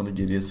 Ondan sonra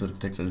geriye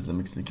sarıp tekrar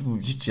izlemek istedik ki bu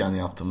hiç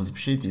yaptığımız bir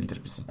şey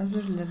değildir bizim.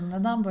 Özür dilerim.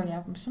 Neden böyle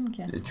yapmışım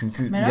ki?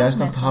 Çünkü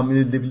gerçekten tahammül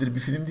edilebilir bir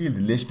film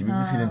değildi. Leş gibi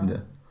bir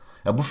filmdi.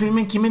 Ya bu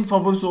filmin kimin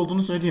favorisi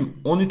olduğunu söyleyeyim.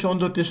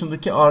 13-14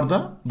 yaşındaki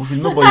Arda bu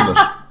filme bayılır.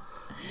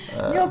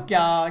 Yok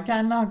ya,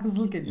 kendine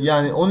haksızlık ediyorsun.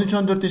 Yani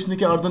 13-14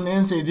 yaşındaki Arda'nın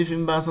en sevdiği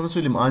film, ben sana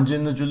söyleyeyim.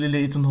 Angelina Jolie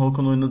ile Ethan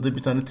Hawke'un oynadığı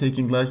bir tane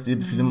Taking Lives diye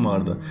bir film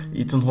vardı.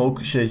 Ethan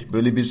Hawke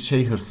böyle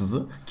bir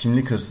hırsızı,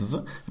 kimlik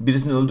hırsızı.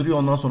 Birisini öldürüyor,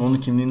 ondan sonra onun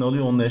kimliğini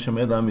alıyor, onunla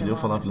yaşamaya devam ediyor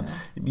falan filan.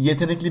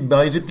 Yetenekli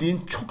Bay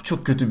Ripley'in çok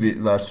çok kötü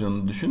bir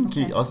versiyonunu düşün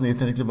ki aslında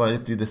yetenekli Bay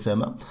Ripley'i de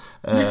sevmem.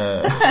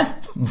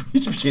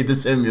 Hiçbir şey de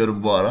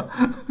sevmiyorum bu ara.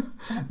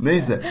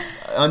 Neyse,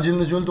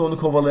 Angelina Jolie de onu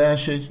kovalayan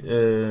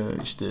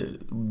işte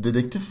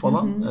dedektif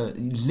falan.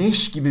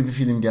 Leş gibi bir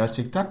film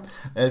gerçekten.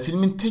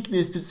 Filmin tek bir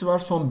esprisi var,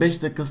 son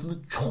 5 dakikasında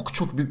çok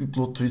çok büyük bir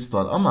plot twist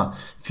var ama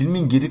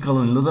filmin geri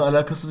kalanıyla da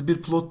alakasız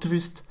bir plot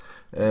twist.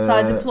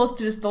 Sadece plot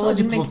twist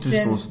olabilmek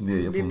için olsun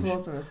diye yapılmış. Bir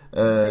plot twist.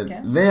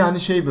 Ve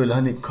yani böyle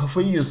hani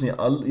kafayı yiyorsun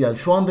yani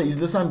şu anda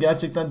izlesem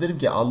gerçekten derim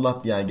ki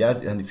Allah yani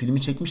hani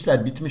filmi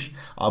çekmişler, bitmiş.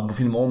 Abi bu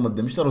film olmadı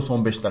demişler, o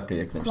son 5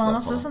 dakikaya eklemişler falan.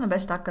 Kulağına söylesene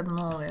 5 dakikada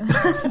ne oluyor?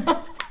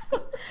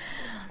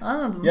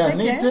 Anladım. Yani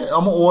peki. neyse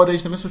ama o ara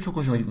işte mesela çok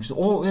hoşuma gitmişti.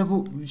 O ya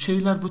bu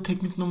şeyler, bu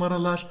teknik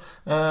numaralar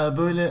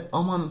böyle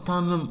aman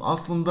tanrım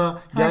aslında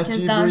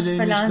gerçeği Herkesten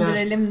böyleymişler.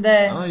 şüphelendirelim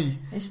de Ay.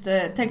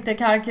 işte tek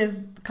tek herkes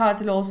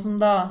katil olsun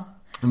da.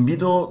 Bir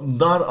de o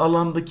dar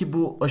alandaki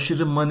bu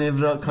aşırı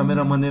manevra,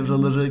 kamera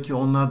manevraları ki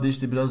onlar da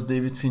işte biraz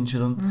David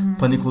Fincher'ın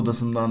Panik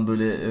Odası'ndan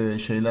böyle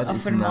şeyler,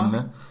 esinlenme.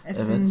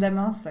 Esin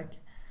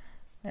demezsek.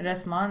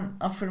 Resmen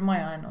afırma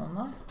yani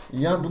onlar.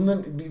 Ya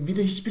bunların bir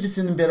de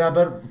hiçbirisinin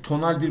beraber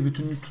tonal bir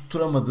bütünlük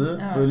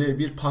tutturamadığı böyle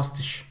bir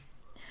pastiş.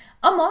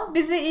 Ama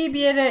bizi iyi bir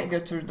yere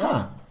götürdü.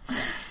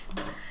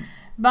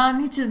 Ben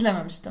hiç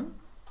izlememiştim.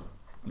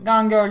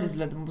 Gone Girl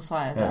izledim bu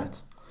sayede. Evet.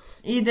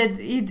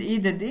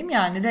 İyi dediğim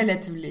yani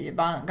relatively iyi.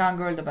 Ben Gone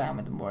Girl'ü de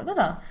beğenmedim bu arada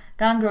da.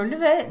 Gone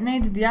Girl'ü ve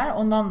neydi diğer,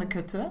 ondan da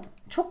kötü.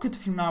 Çok kötü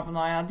filmler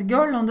bunlar ya. The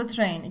Girl on the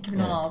Train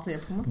 2016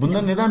 yapımı.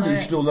 Bunları neden bir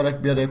üçlü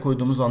olarak bir araya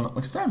koyduğumuzu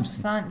anlatmak ister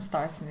misin? Sen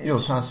istersin diye.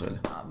 Yok sen söyle.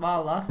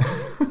 Vallahi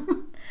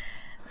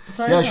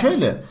sen. Ya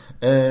şöyle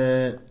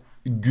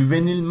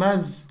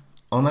güvenilmez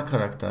ana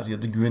karakter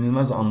ya da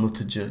güvenilmez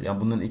anlatıcı,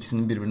 yani bunların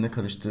ikisinin birbirine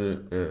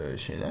karıştığı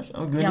şeyler.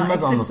 Ama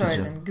güvenilmez anlatıcı.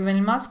 Söyledin.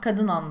 Güvenilmez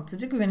kadın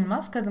anlatıcı,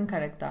 güvenilmez kadın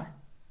karakter.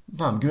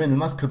 Tamam,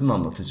 güvenilmez kadın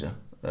anlatıcı.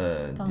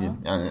 Tamam. Diyeyim.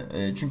 Yani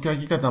çünkü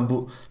hakikaten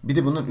bu, bir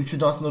de bunların üçü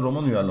de aslında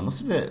roman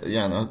uyarlaması ve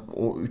yani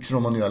o üç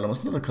roman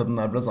uyarlamasında da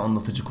kadınlar biraz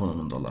anlatıcı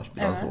konumundalar.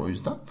 Biraz da o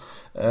yüzden.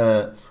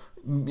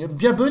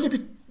 Ya böyle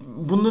bir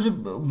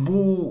bunları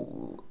bu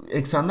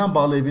eksenden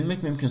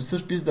bağlayabilmek mümkün.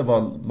 Sırf biz de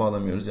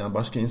bağlamıyoruz. Yani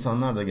başka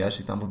insanlar da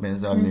gerçekten bu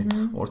benzerliği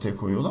ortaya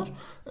koyuyorlar.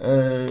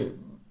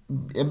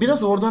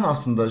 Biraz oradan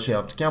aslında şey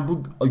yaptık. Yani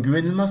bu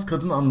güvenilmez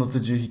kadın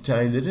anlatıcı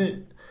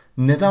hikayeleri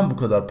neden bu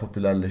kadar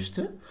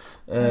popülerleşti?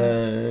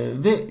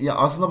 Ve ya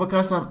aslına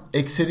bakarsan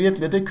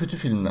ekseriyetle de kötü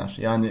filmler.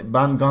 Yani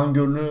ben Gone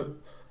Girl'ü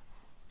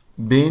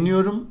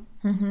beğeniyorum.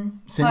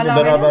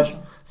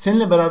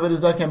 Seninle beraber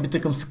izlerken bir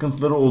takım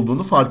sıkıntıları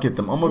olduğunu fark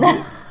ettim. Ama bir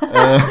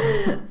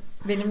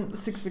benim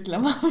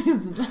sıklamam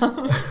yüzünden.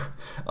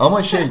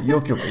 Ama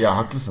yok ya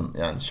haklısın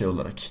yani şey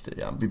olarak işte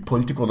yani bir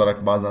politik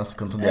olarak bazen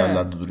sıkıntılı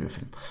yerlerde duruyor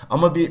film.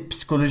 Ama bir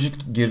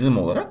psikolojik gerilim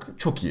olarak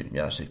çok iyi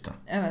gerçekten.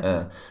 Evet.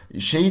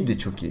 Şey de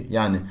çok iyi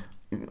yani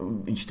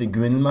işte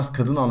güvenilmez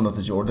kadın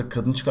anlatıcı, orada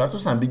kadın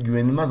çıkartırsan bir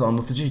güvenilmez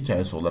anlatıcı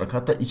hikayesi olarak,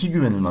 hatta iki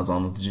güvenilmez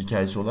anlatıcı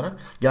hikayesi olarak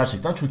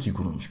gerçekten çok iyi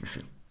kurulmuş bir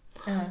film.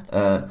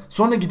 Evet.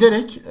 Sonra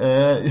giderek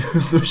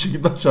hızlı bir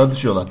şekilde aşağı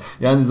düşüyorlar.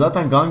 Yani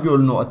zaten Gone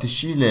Girl'ün o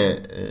ateşiyle,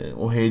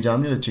 o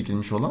heyecanıyla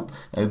çekilmiş olan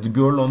The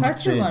Girl on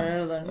Kaç the Train. yıl var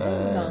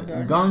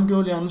aralarında Gone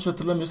Girl yanlış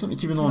hatırlamıyorsam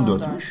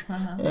 2014'müş.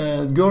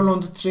 Girl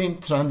on the Train,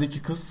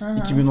 trendeki kız,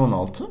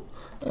 2016.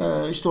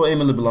 İşte o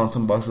Emily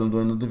Blunt'ın başrolünde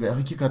oynadığı ve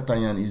hakikaten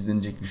yani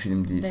izlenecek bir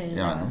film değil.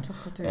 Yani çok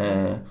kötü.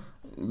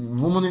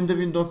 Woman in the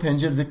Window,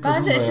 penceredeki kadın.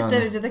 Bence da eşit yani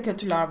derecede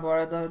kötüler bu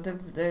arada.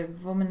 The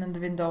Woman in the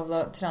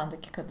Window'la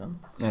trendeki kadın.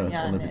 Evet,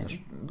 yani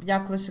olabilir.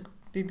 Yaklaşık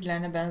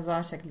birbirlerine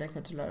benzer şekilde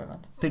kötüler, evet.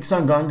 Peki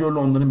sen Gone Girl'ü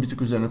onların bir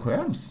tık üzerine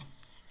koyar mısın?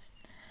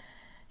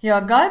 Ya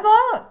galiba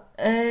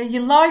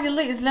yıllar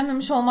yılı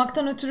izlememiş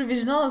olmaktan ötürü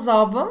vicdan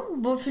azabım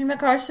bu filme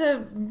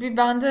karşı bir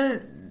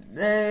bende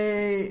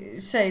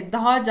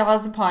daha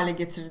cazip hale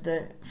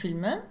getirdi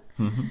filmi.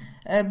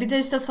 Bir de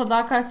işte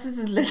sadakatsiz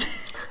izledim.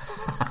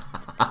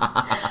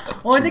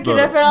 Oradaki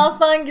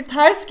referanstan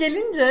ters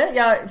gelince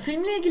ya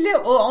filmle ilgili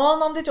o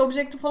anlamda hiç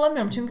objektif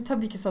olamıyorum. Çünkü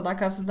tabii ki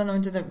sadakatsizden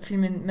önce de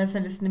filmin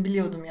meselesini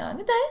biliyordum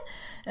yani de.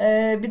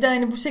 Bir de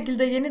hani bu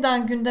şekilde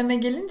yeniden gündeme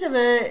gelince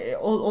ve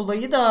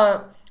olayı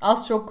da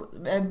az çok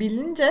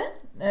bilince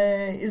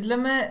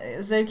izleme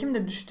zevkim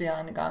de düştü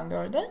yani Gone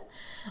Girl'de.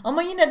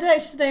 Ama yine de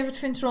işte David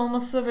Fincher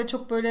olması ve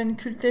çok böyle hani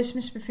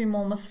kültleşmiş bir film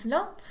olması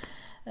filan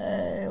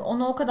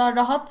onu o kadar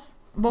rahat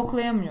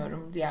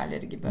boklayamıyorum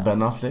diğerleri gibi. Ben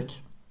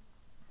Affleck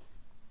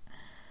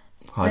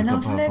harika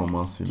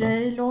performansıyla.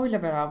 J-Lo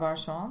ile beraber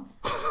şu an.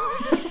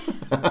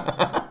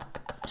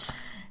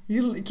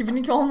 Yıl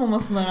 2002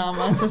 olmamasına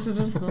rağmen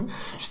şaşırırsın.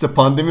 İşte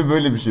pandemi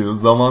böyle bir şey.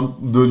 Zaman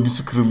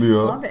döngüsü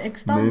kırılıyor. Abi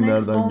X'ten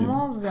next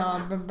olmaz ya.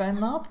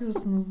 Ben ne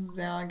yapıyorsunuz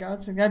ya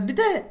gerçekten. Bir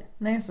de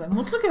neyse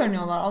mutlu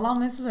görünüyorlar. Allah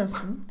mesut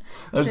etsin.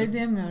 Bir şey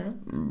diyemiyorum.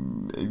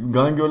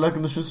 Gone Girl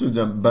hakkında şunu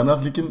söyleyeceğim. Ben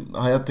Affleck'in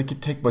hayattaki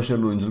tek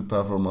başarılı oyunculuk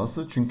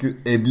performansı. Çünkü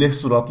ebleh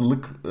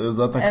suratlılık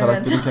zaten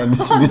karakteri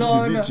kendi içinde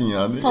işlediği için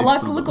yani.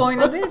 Salaklık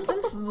oynadığı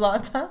için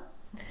zaten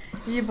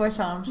iyi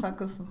başarmış,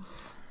 haklısın.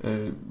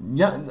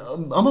 Ya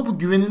ama bu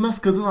güvenilmez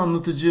kadın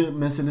anlatıcı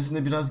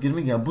meselesine biraz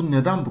girmek, yani bu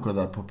neden bu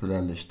kadar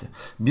popülerleşti?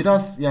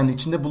 Biraz yani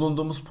içinde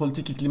bulunduğumuz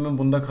politik iklimin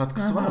bunda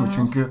katkısı var mı?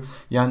 Çünkü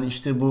yani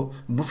işte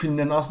bu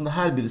filmlerin aslında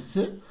her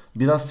birisi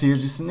biraz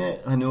seyircisine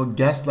hani o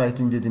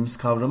gaslighting dediğimiz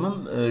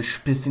kavramın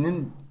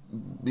şüphesinin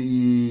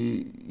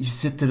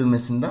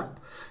hissettirilmesinden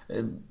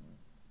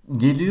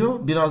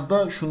geliyor. Biraz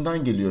da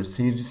şundan geliyor.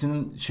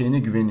 Seyircisinin şeyine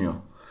güveniyor.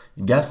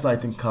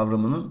 Gaslighting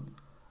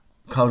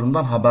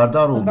kavramdan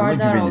haberdar olduğuna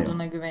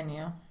güveniyor.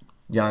 güveniyor.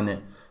 Yani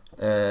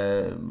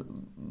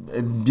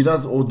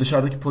biraz o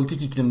dışarıdaki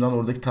politik iklimden,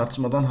 oradaki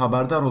tartışmadan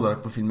haberdar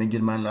olarak bu filme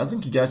girmen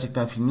lazım ki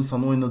gerçekten filmin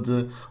sana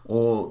oynadığı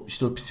o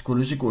işte o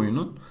psikolojik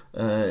oyunun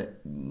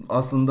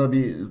aslında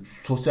bir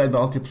sosyal bir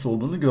altyapısı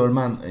olduğunu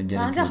görmen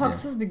gerekiyor. Bence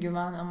haksız bir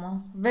güven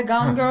ama. Ve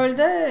Gone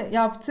Girl'de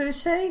yaptığı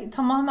şey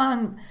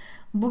tamamen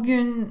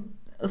bugün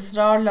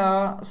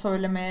ısrarla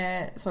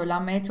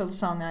söylenmeye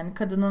çalışan, yani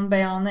kadının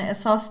beyanı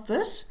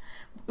esastır.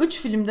 3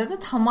 filmde de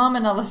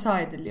tamamen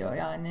alaşağı ediliyor.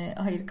 Yani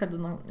hayır,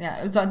 kadının,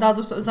 yani daha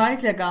doğrusu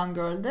özellikle Gone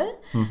Girl'de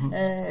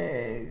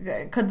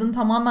kadın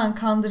tamamen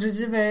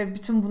kandırıcı ve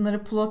bütün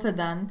bunları plot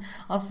eden,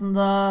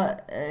 aslında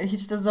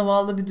hiç de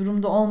zavallı bir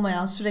durumda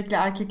olmayan, sürekli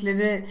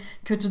erkekleri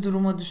kötü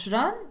duruma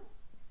düşüren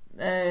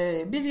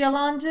bir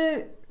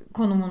yalancı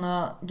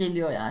konumuna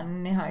geliyor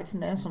yani.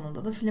 Nihayetinde en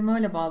sonunda da film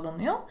öyle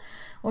bağlanıyor.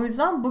 O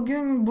yüzden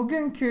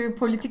bugünkü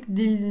politik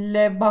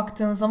dille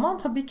baktığın zaman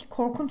tabii ki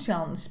korkunç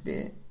yanlış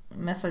bir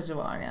mesajı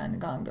var yani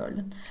Gone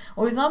Girl'ün.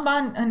 O yüzden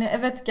ben hani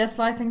evet,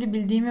 gaslighting'i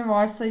bildiğimi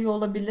varsayıyor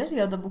olabilir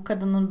ya da bu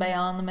kadının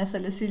beyanı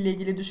meselesiyle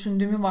ilgili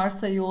düşündüğümü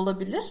varsayıyor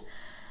olabilir.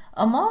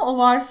 Ama o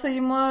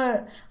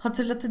varsayımı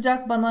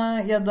hatırlatacak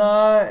bana ya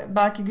da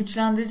belki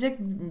güçlendirecek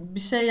bir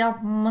şey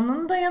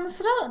yapmanın da yanı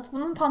sıra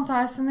bunun tam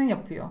tersini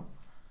yapıyor.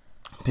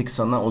 Peki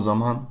sana o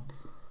zaman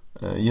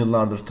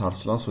yıllardır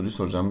tartışılan soruyu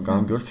soracağım.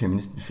 Gone Girl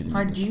feminist bir film midir?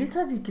 Hayır, değil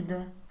tabii ki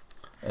de.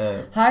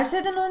 Her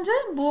şeyden önce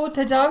bu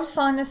tecavüz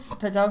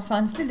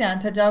sahnesi değil,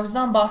 yani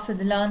tecavüzden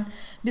bahsedilen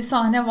bir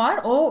sahne var.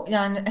 O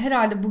yani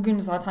herhalde bugün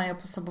zaten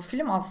yapılsa bu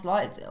film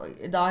asla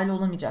dahil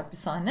olamayacak bir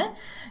sahne.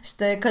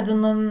 İşte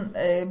kadının,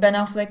 Ben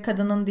Affleck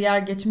kadının diğer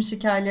geçmiş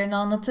hikayelerini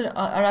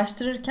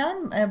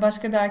araştırırken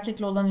başka bir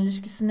erkekle olan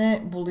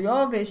ilişkisini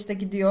buluyor ve işte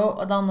gidiyor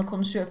adamla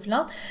konuşuyor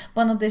falan.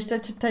 Bana da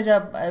işte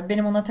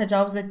benim ona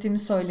tecavüz ettiğimi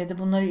söyledi.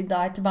 Bunları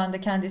iddia etti. Ben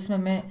de kendi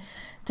ismimi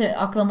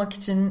aklamak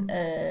için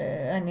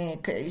hani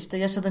işte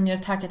yaşadığım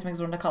yeri terk etmek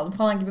zorunda kaldım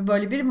falan gibi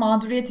böyle bir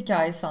mağduriyet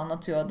hikayesi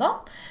anlatıyor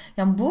adam.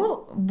 Yani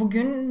bu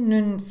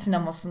bugünün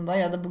sinemasında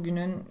ya da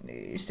bugünün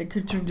işte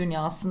kültür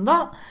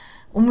dünyasında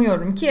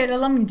umuyorum ki yer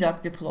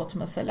alamayacak bir plot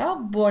mesela.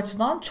 Bu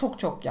açıdan çok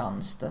çok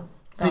yanlıştı.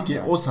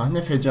 Peki o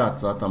sahne fecaat,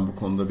 zaten bu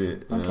konuda bir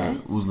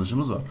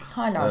uzlaşımız var.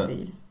 Hala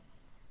değil.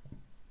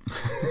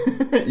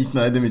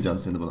 İkna edemeyeceğim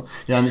seni buna.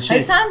 Yani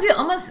sen diyor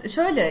ama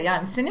şöyle,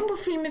 yani senin bu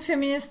filmi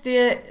feminist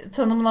diye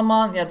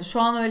tanımlaman ya da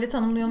şu an öyle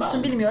tanımlıyor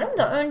musun bilmiyorum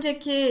da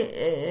önceki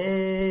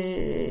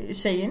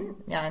şeyin,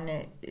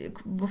 yani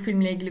bu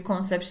filmle ilgili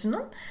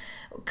conception'ın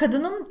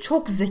kadının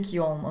çok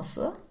zeki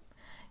olması.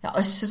 Ya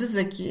aşırı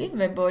zeki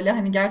ve böyle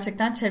hani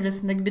gerçekten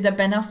çevresindeki, bir de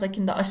Ben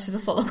Affleck'in de aşırı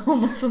salak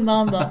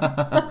olmasından da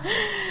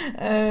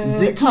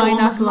zeki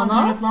olmasından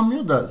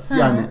kaynaklanmıyor da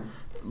yani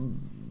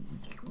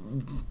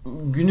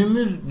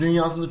günümüz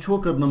dünyasında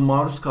çoğu kadının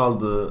maruz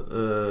kaldığı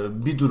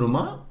bir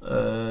duruma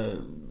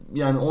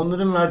yani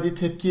onların verdiği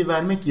tepkiyi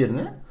vermek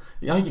yerine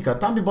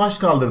hakikaten bir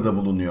başkaldırıda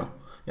bulunuyor.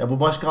 Ya bu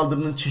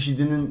başkaldırının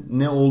çeşidinin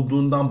ne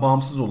olduğundan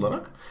bağımsız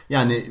olarak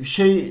yani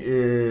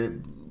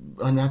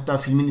hani hatta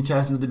filmin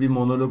içerisinde de bir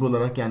monolog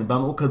olarak, yani ben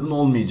o kadın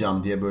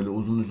olmayacağım diye böyle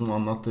uzun uzun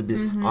anlattığı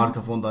bir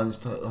arka fondan,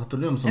 işte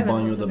hatırlıyor musun? Evet,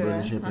 banyoda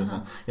böyle şey yapıyor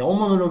falan. Ya o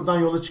monologdan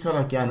yola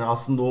çıkarak yani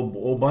aslında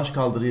o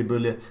başkaldırıyı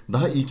böyle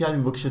daha ilkel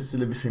bir bakış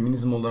açısıyla bir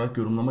feminizm olarak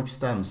yorumlamak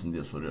ister misin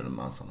diye soruyorum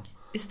ben sana.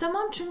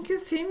 İstemem, çünkü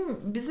film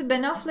bizi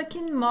Ben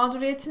Affleck'in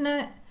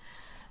mağduriyetine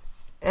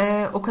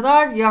o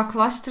kadar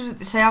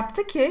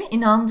yaptı ki,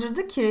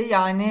 inandırdı ki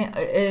yani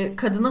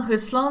kadına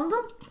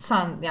hırslandın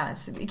sen, yani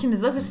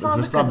ikimiz de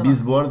hırslandık kadına.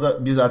 Biz bu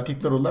arada, biz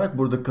erkekler olarak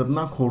burada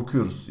kadından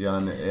korkuyoruz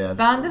yani eğer.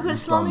 Ben de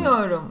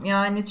hırslanıyorum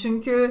yani,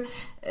 çünkü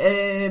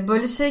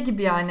böyle şey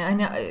gibi yani,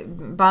 hani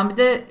ben bir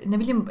de ne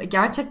bileyim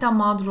gerçekten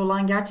mağdur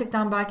olan,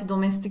 gerçekten belki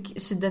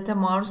domestik şiddete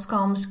maruz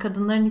kalmış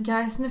kadınların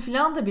hikayesini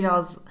falan da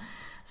biraz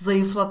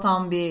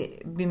zayıflatan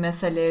bir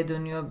meseleye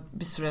dönüyor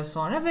bir süre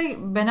sonra ve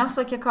Ben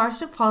Affleck'e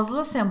karşı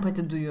fazla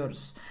sempati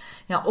duyuyoruz.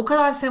 Ya o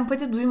kadar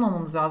sempati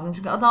duymamamız lazım,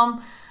 çünkü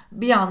adam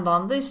bir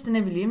yandan da işte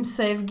ne bileyim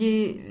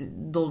sevgi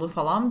dolu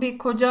falan bir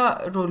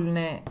koca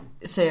rolüne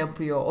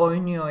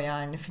oynuyor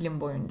yani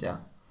film boyunca.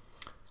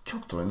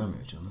 Çok da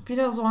oynamıyor canım.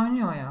 Biraz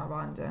oynuyor ya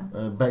bence.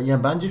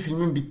 Yani bence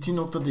filmin bittiği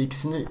noktada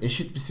ikisini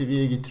eşit bir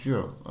seviyeye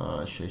getiriyor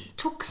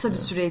Çok kısa bir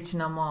süre için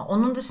ama.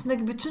 Onun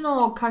dışındaki bütün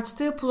o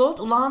kaçtığı plot,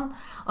 ulan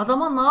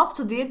adama ne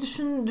yaptı diye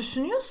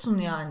düşünüyorsun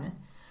yani.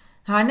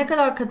 Her ne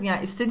kadar kadın,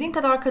 yani istediğin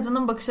kadar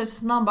kadının bakış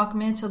açısından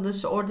bakmaya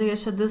çalış. Orada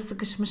yaşadığı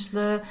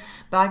sıkışmışlığı,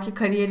 belki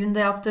kariyerinde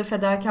yaptığı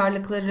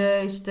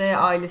fedakarlıkları, işte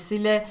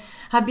ailesiyle.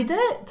 Bir de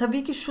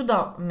tabii ki şu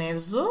da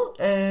mevzu.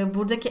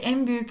 Buradaki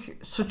en büyük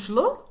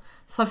suçlu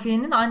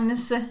Safiye'nin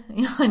annesi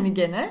yani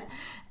gene.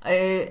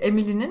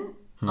 Emily'nin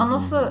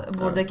anası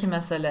buradaki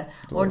mesele.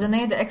 Doğru. Orada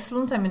neydi?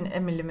 Excellent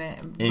Emily mi?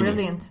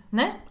 Brilliant.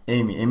 Ne?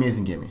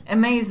 Amazing Amy.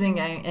 Amazing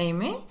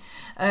Amy.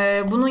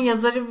 Bunun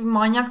yazarı bir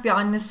manyak bir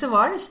annesi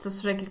var. İşte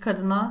sürekli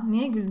kadına.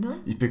 Niye güldün?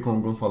 İpek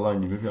Ongun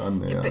falan gibi bir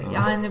anne ya.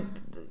 Yani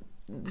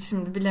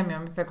şimdi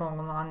bilemiyorum İpek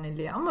Ongun'un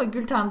anneliği ama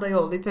Gülten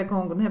Dayıoğlu, İpek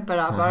Ongun hep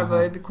beraber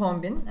böyle bir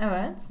kombin.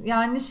 Evet.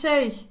 Yani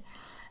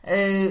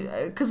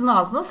Kızın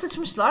ağzına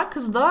sıçmışlar.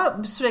 Kız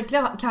da sürekli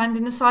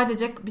kendini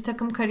sadece bir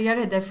takım kariyer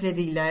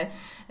hedefleriyle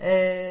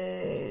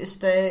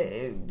işte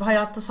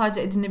hayatta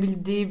sadece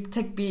edinebildiği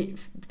tek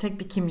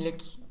bir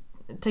kimlik,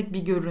 tek bir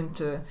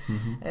görüntü,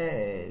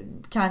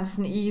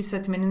 kendisini iyi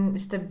hissetmenin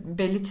işte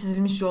belli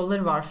çizilmiş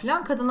yolları var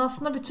filan. Kadın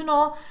aslında bütün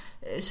o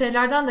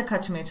şeylerden de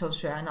kaçmaya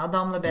çalışıyor, yani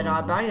adamla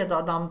beraber ya da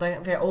adamda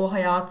ve o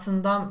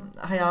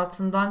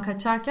hayatından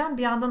kaçarken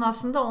bir yandan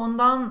aslında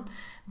ondan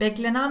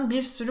beklenen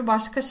bir sürü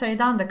başka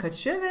şeyden de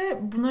kaçıyor ve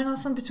bunların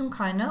aslında bütün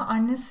kaynağı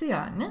annesi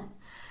yani.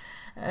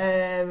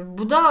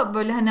 Bu da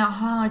böyle hani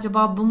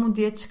acaba bu mu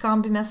diye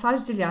çıkan bir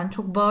mesaj değil, yani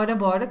çok bağıra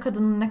bağıra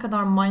kadının ne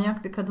kadar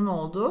manyak bir kadın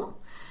olduğu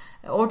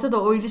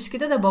ortada. O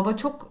ilişkide de baba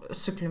çok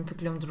süklüm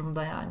püklüm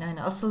durumda yani.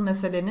 Hani asıl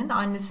meselenin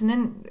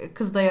annesinin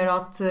kızda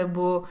yarattığı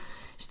bu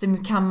işte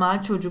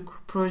mükemmel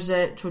çocuk,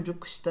 proje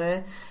çocuk,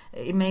 işte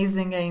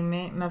amazing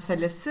Amy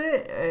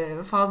meselesi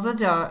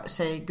fazlaca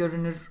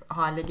görünür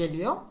hale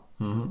geliyor.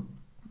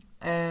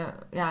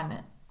 Yani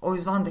o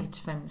yüzden de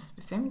hiç feminist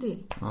bir film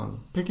değil. Anladım.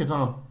 Peki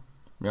tamam.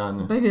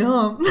 Yani. Peki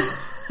tamam.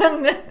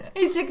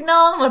 Hiç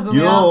ikna olmadın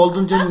ya. Yo,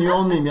 oldun canım, niye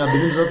olmayayım ya?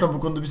 Benim zaten bu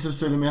konuda bir söz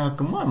söylemeye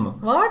hakkım var mı?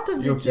 Var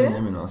tabii Yok ki. canım,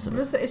 ne münasebet.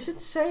 Burası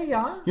eşit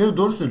ya. Ya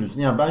doğru söylüyorsun.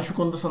 Ya ben şu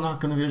konuda sana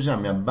hakkını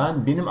vereceğim ya.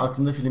 Benim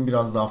aklımda film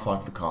biraz daha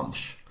farklı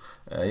kalmış.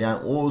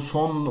 Yani o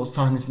son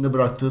sahnesinde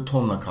bıraktığı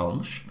tonla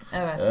kalmış.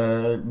 Evet.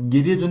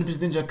 Geriye dönüp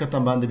izleyince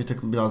hakikaten ben de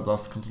biraz daha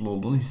sıkıntılı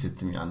olduğunu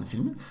hissettim yani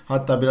filmin.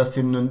 Hatta biraz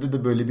senin önünde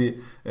de böyle bir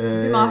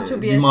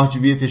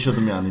mahcubiyet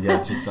yaşadım yani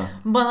gerçekten.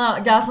 Bana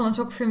gel sana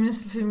çok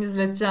feminist bir film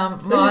izleteceğim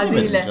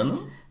vaadiyle. Canım.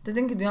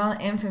 Dedin ki dünyanın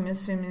en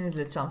feminist filmini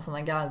izleteceğim sana,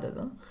 gel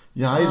dedin.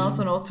 Ya hayır, ondan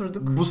sonra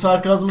oturduk. Bu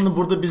sarkazmını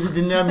burada bizi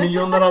dinleyen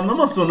milyonlar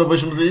anlamaz, sonra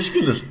başımıza iş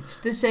gelir.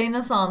 İşte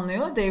nasıl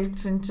anlıyor David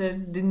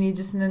Fincher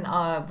dinleyicisinin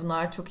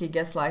bunlar çok iyi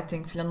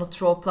gaslighting falan, o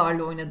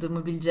troplarla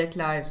oynadığımı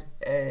bilecekler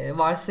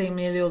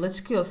varsayımıyla yola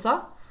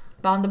çıkıyorsa,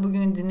 ben de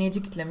bugün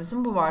dinleyici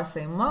kitlemizin bu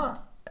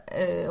varsayıma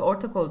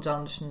ortak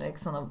olacağını düşünerek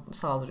sana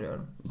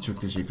saldırıyorum.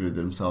 Çok teşekkür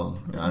ederim, sağ olun.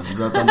 Yani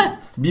zaten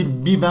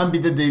bir ben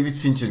bir de David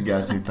Fincher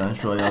gerçekten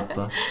şu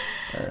hayatta.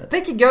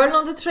 Peki Girl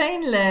on the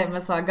Train'le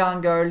mesela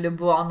Gone Girl'ü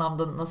bu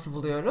anlamda nasıl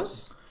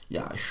buluyoruz?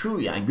 Ya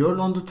yani Girl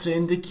on the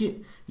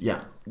Train'deki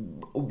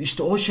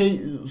işte o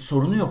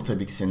sorunu yok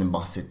tabii ki senin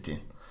bahsettiğin.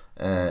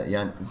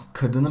 Yani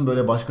kadının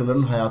böyle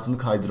başkalarının hayatını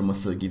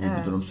kaydırması gibi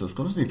bir durum söz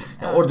konusu değil.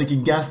 Yani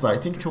oradaki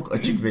gaslighting çok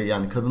açık ve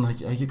yani kadın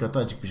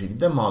hakikaten açık bir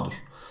şekilde mağdur.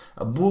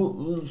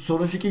 Bu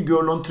sorun şu ki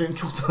Girl on Train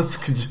çok daha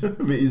sıkıcı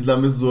ve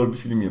izlenmesi zor bir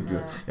film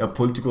yapıyor. Ya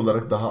politik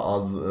olarak daha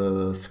az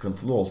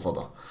sıkıntılı olsa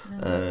da.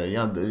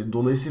 Yani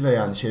dolayısıyla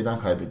yani şeyden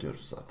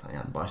kaybediyoruz zaten.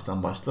 Yani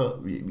baştan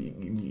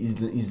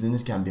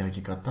izlenirken bir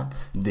hakikaten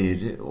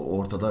değeri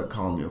ortada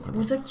kalmıyor kadar.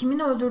 Burada kimin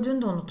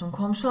öldürdüğünü de unuttum.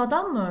 Komşu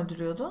adam mı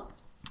öldürüyordu?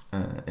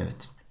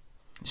 Evet.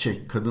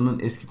 Kadının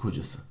eski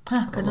kocası.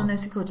 Kadının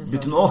eski kocası.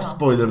 Bütün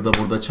spoiler'ı da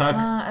burada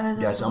çak. Evet,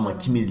 gerçi ama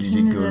kim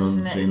izleyecek Girl on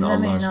the Train'i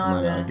Allah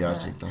aşkına ya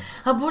gerçekten.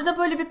 Evet. Burada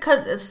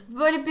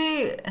böyle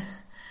bir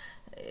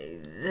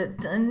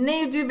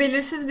neydi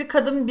belirsiz bir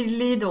kadın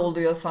birliği de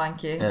oluyor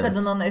sanki. Evet.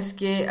 Kadının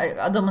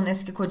adamın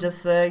eski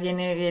kocası,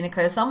 yeni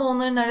karısı, ama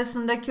onların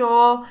arasındaki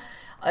o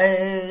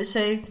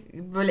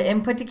böyle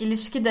empatik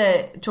ilişki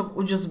de çok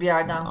ucuz bir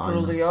yerden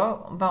kuruluyor.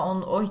 Aynen. Ben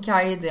o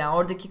hikayeydi yani,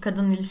 oradaki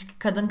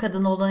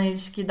kadın olan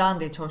ilişkiden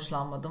de hiç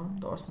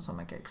hoşlanmadım doğrusunu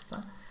söylemek gerekirse.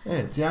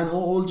 Evet, yani o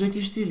olacak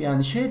iş değil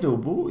yani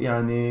bu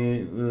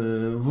yani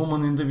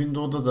Woman in the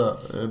Window'da da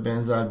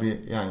benzer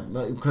bir yani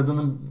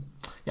kadının,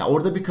 ya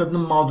orada bir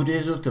kadının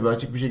mağduriyeti yok tabii,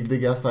 açık bir şekilde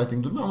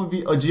gaslighting durmuyor ama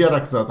bir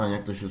acıyarak zaten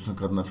yaklaşıyorsun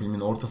kadına filmin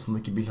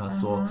ortasındaki,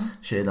 bilhassa o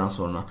şeyden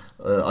sonra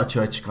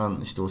açığa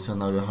çıkan işte o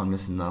senaryo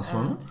hamlesinden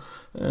sonra. Evet.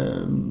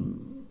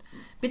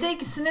 Bir de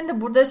ikisinin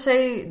de burada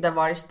de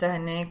var işte,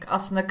 hani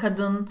aslında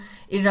kadın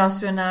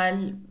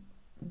irrasyonel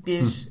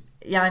bir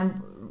yani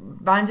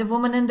bence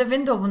Woman in the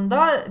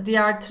Window'unda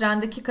diğer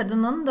trendeki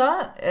kadının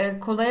da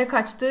kolaya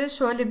kaçtığı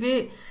şöyle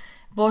bir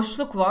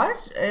boşluk var.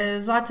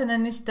 Zaten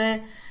hani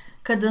işte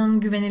kadın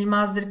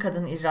güvenilmezdir,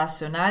 kadın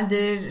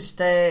irrasyoneldir,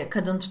 işte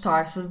kadın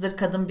tutarsızdır,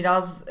 kadın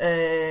biraz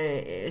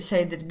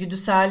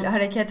güdüsel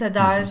hareket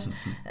eder,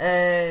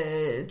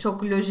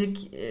 çok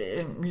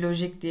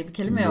lojik diye bir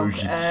kelime yok,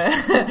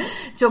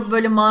 çok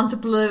böyle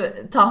mantıklı,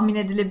 tahmin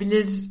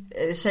edilebilir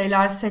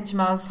şeyler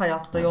seçmez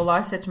hayatta,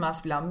 yollar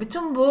seçmez falan.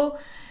 Bütün bu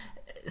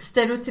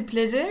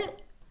stereotipleri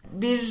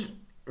bir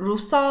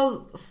ruhsal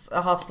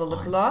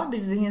hastalıkla, bir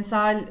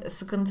zihinsel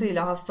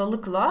sıkıntıyla,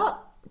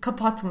 hastalıkla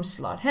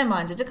kapatmışlar.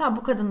 Hemencecik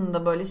bu kadının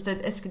da böyle işte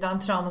eskiden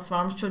travması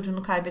varmış,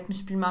 çocuğunu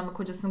kaybetmiş, bilmem ne,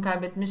 kocasını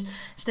kaybetmiş,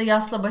 işte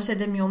yasla baş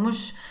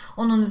edemiyormuş,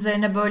 onun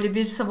üzerine böyle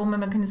bir savunma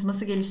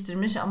mekanizması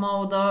geliştirmiş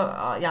ama o da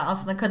yani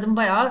aslında kadın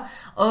bayağı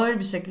ağır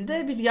bir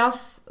şekilde bir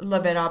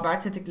yasla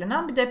beraber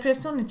tetiklenen bir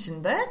depresyon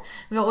içinde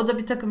ve o da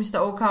bir takım işte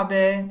OKB,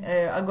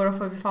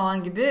 agorafobi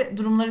falan gibi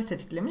durumları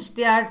tetiklemiş.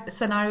 Diğer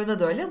senaryoda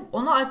da öyle.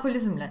 Onu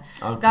alkolizmle.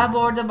 Galiba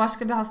orada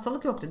başka bir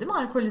hastalık yoktu değil mi?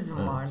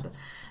 Alkolizm vardı.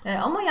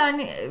 Ama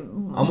yani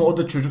ama o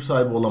da çocuk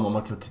sahibi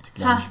olamamakla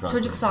tetiklenmiş bir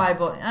çocuk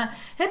sahibi. Yani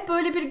hep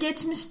böyle bir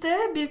geçmişte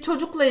bir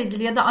çocukla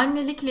ilgili ya da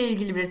annelikle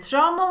ilgili bir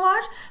travma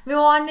var ve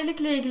o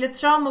annelikle ilgili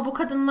travma bu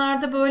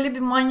kadınlarda böyle bir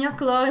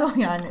manyaklığa yani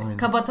aynen.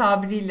 Kaba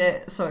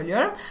tabiriyle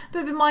söylüyorum.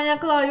 Böyle bir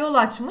manyaklığa yol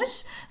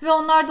açmış ve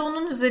onlar da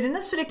onun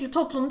üzerine sürekli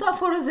toplumda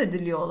aforoz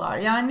ediliyorlar.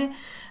 Yani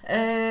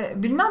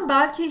bilmem,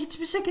 belki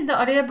hiçbir şekilde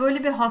araya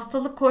böyle bir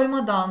hastalık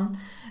koymadan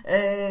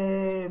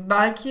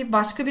belki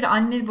başka bir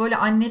anne, böyle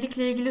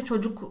annelikle ilgili,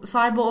 çocuk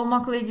sahibi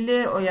olmakla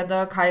ilgili ya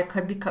da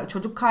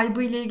çocuk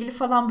kaybı ile ilgili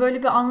falan böyle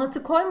bir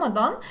anlatı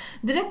koymadan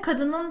direkt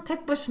kadının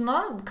tek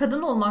başına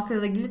kadın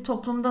olmakla ilgili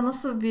toplumda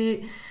nasıl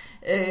bir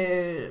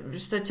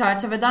işte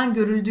çerçeveden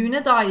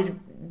görüldüğüne dair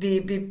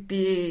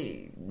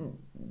bir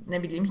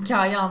ne bileyim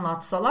hikaye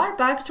anlatsalar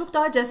belki çok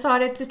daha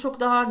cesaretli, çok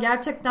daha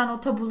gerçekten o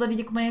tabuları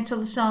yıkmaya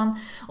çalışan,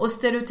 o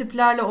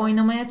stereotiplerle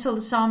oynamaya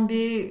çalışan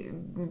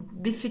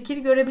bir fikir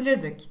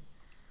görebilirdik.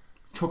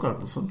 Çok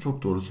haklısın.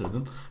 Çok doğru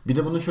söyledin. Bir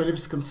de bunun şöyle bir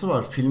sıkıntısı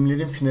var.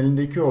 Filmlerin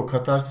finalindeki o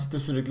katarsis de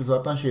sürekli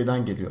zaten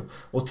şeyden geliyor.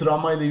 O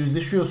travmayla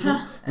yüzleşiyorsun ve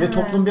evet.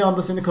 Toplum bir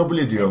anda seni kabul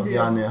ediyor.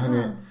 Yani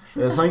hani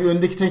sanki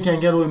önündeki tek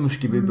engel oymuş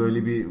gibi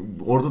böyle bir,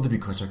 orada da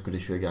bir kaçak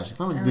güreşiyor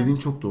gerçekten ama evet. Dediğin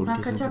çok doğru.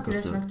 Kesinlikle kaçak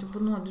güreşmekti.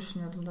 Bunu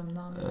düşünüyordum da.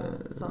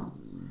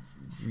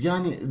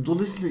 Yani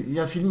dolayısıyla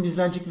ya film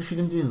izlenecek bir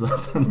film değil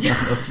zaten. Yani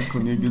asıl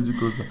konuya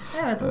gelecek olsa.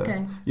 Evet, okey.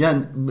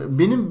 Yani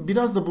benim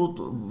biraz da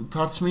bu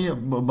tartışmayı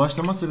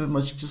başlama sebebim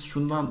açıkçası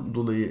şundan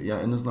dolayı,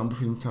 yani en azından bu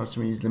filmi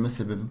tartışmayı izleme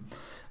sebebim.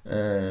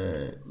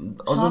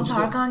 Şu an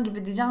Tarkan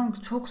gibi diyeceğim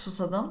ki çok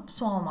susadım.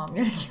 Su almam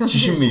gerekiyor.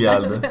 Çişim mi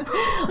geldi?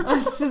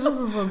 Aşırı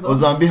susadım. O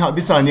zaman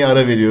bir saniye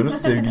ara veriyoruz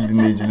sevgili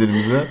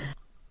dinleyicilerimize.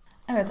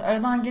 Evet,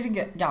 aradan geri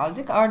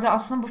geldik. Arda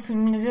aslında bu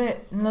filmleri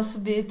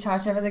nasıl bir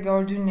çerçevede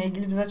gördüğünle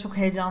ilgili bize çok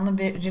heyecanlı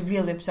bir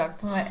reveal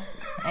yapacaktım ve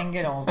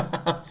engel oldum.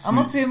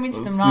 Ama suyumu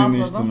içtim,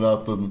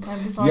 rahatladım.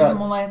 Yani bir sonraki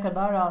molaya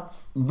kadar rahat.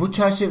 Bu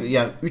çerçeve,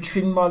 yani 3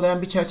 film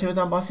bağlayan bir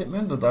çerçeveden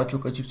bahsetmiyorum da daha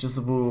çok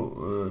açıkçası bu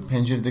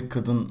penceredeki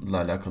kadınla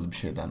alakalı bir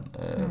şeyden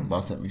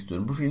bahsetmek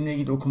istiyorum. Bu filmle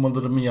ilgili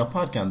okumalarımı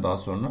yaparken daha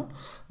sonra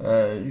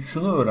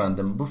şunu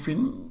öğrendim. Bu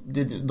film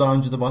daha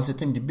önce de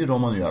bahsettiğim gibi bir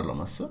roman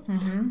uyarlaması.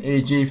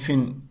 A.J.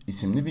 Finn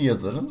isimli bir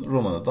yazarın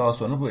romanı. Daha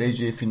sonra bu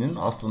A.J. Finn'in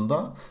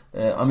aslında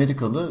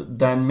Amerikalı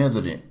Dan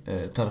Mallory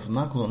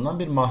tarafından kullanılan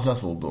bir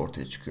mahlas olduğu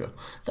ortaya çıkıyor.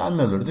 Dan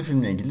Mallory de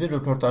filmle ilgili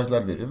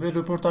röportajlar veriyor ve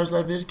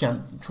röportajlar verirken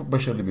çok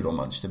başarılı bir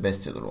roman, işte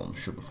bestseller olmuş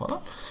şu bu falan.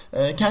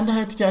 Kendi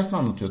hayat hikayesini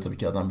anlatıyor tabii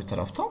ki adam bir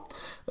taraftan.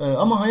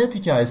 Ama hayat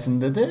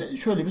hikayesinde de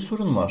şöyle bir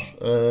sorun var.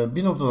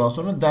 Bir noktadan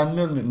sonra Dan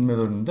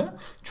Mallory'nin de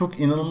çok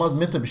inanılmaz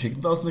meta bir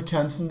şekilde aslında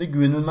kendisinde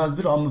güvenilmez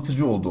bir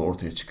anlatıcı olduğu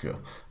ortaya çıkıyor.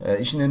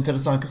 İşin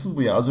enteresan kısmı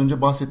bu ya. Az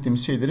önce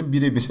bahsettiğimiz şeylerin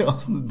birebiri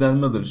aslında Dan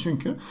Mallory.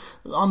 Çünkü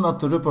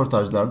anlattığı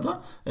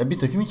röportajlarda bir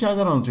takım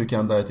hikayeler anlatıyor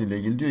kendi hayatıyla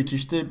ilgili. Diyor ki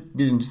işte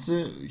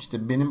birincisi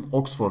işte benim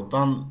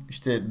Oxford'dan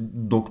işte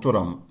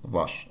doktoram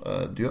var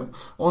diyor.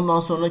 Ondan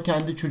sonra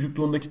kendi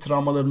çocukluğundaki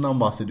travmalarından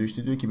bahsediyor.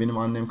 İşte diyor ki benim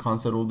annem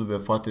kanser oldu,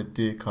 vefat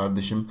etti.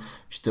 Kardeşim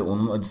işte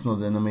onun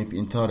acısına dayanamayıp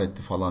intihar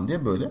etti falan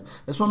diye böyle.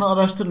 Sonra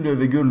araştırılıyor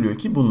ve görülüyor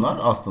ki bunlar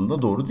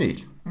aslında doğru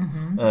değil.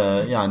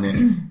 Yani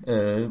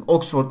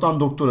Oxford'dan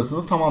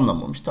doktorasını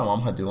tamamlamamış.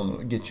 Tamam, hadi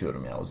onu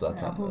geçiyorum ya, o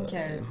zaten.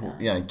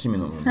 Yani kimin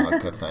onun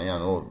hakikaten,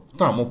 yani o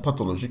tamam, o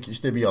patolojik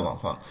işte bir yalan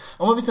falan.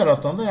 Ama bir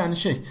taraftan da yani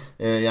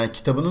yani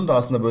kitabının da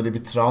aslında böyle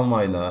bir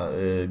travmayla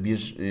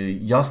bir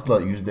yasla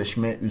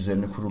yüzleşme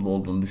üzerine kurulu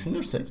olduğunu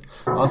düşünürsek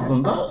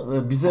aslında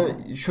bize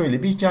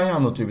şöyle bir hikaye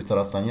anlatıyor bir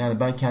taraftan. Yani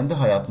ben kendi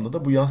hayatımda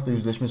da bu yasla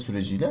yüzleşme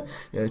süreciyle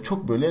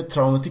çok böyle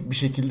travmatik bir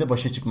şekilde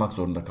başa çıkmak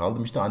zorunda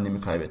kaldım. İşte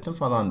annemi kaybettim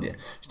falan diye.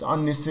 İşte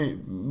annesi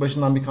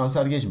başından bir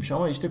kanser geçmiş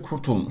ama işte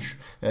kurtulmuş.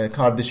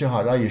 Kardeşi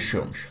hala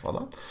yaşıyormuş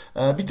falan.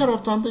 Bir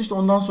taraftan da işte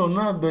ondan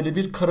sonra böyle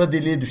bir kara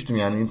deliğe düştüm,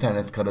 yani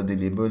internet kara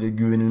deliği, böyle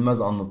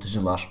güvenilmez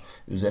anlatıcılar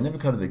üzerine bir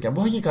kara delik. Yani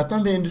bu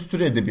hakikaten bir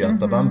endüstri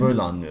edebiyatta, ben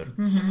böyle anlıyorum.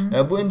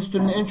 Bu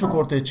endüstrinin en çok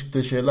ortaya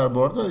çıktığı şeyler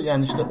bu arada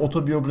yani işte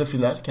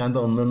otobiyografiler, kendi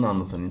anılarını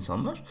anlatan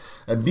insanlar.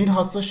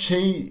 Bilhassa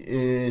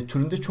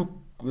türünde çok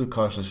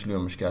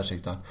karşılaşılıyormuş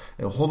gerçekten.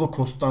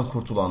 Holocaust'tan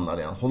kurtulanlar,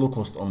 yani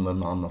Holocaust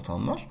anılarını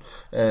anlatanlar.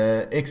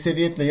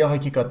 Ekseriyetle ya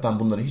hakikaten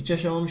bunları hiç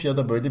yaşamamış ya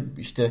da böyle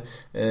işte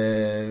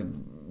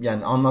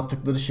yani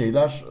anlattıkları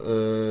şeyler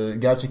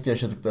gerçekte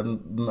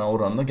yaşadıklarına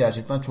oranla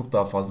gerçekten çok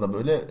daha fazla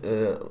böyle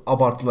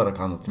abartılarak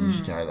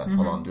anlatılmış hikayeler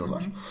falan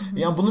diyorlar.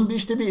 Yani bunun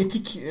bir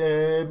etik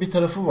bir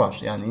tarafı var.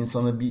 Yani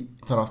insanı bir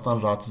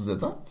taraftan rahatsız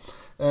eden.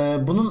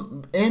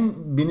 Bunun en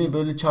beni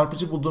böyle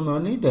çarpıcı bulduğum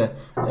örneği de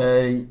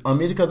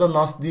Amerika'da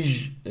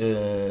Nasdij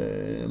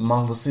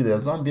mahlasıyla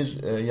yazan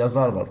bir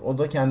yazar var. O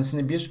da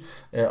kendisini bir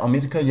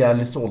Amerika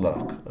yerlisi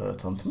olarak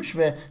tanıtmış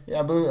ve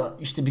ya böyle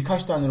işte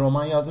birkaç tane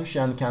roman yazmış,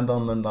 yani kendi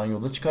anılarından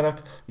yola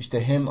çıkarak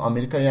işte hem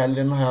Amerika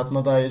yerlilerinin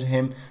hayatına dair,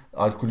 hem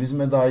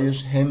alkolizme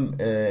dair,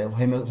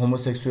 hem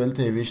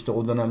homoseksüeliteye ve işte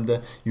o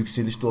dönemde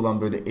yükselişte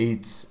olan böyle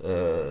AIDS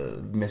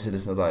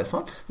meselesine dair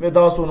falan, ve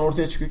daha sonra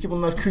ortaya çıkıyor ki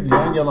bunlar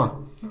külliyen yalan.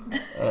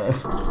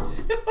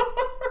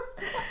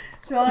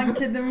 Şu an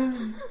kedimiz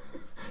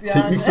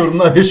yani. Teknik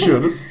sorunlar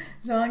yaşıyoruz.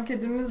 Şu an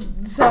kedimiz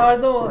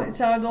dışarıda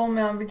içeride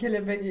olmayan bir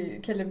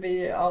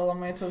kelebeği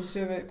avlamaya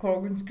çalışıyor ve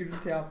korkunç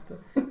gürültü yaptı.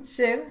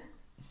 Şev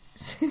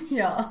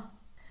ya.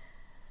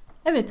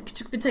 Evet,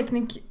 küçük bir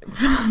teknik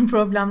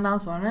problemden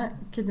sonra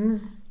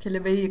kedimiz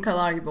kelebeği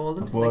yakalar gibi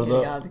oldu. Biz bu de arada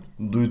geri geldik.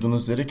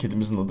 Duyduğunuz üzere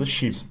kedimizin adı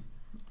Shiv.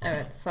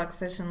 Evet,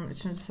 Succession'ın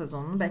 3.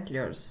 sezonunu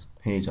bekliyoruz.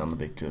 Heyecanla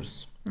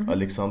bekliyoruz. Hı-hı.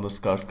 Alexander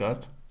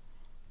Skarsgård.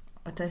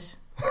 Ateş.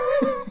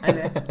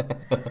 Alev.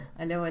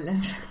 Alev alev.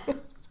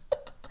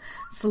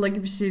 Sıla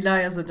gibi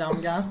şiirler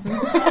yazacağım, gelsin.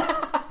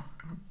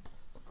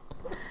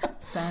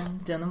 Sen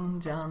canımın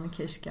canı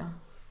keşke.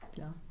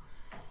 Falan.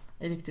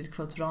 Elektrik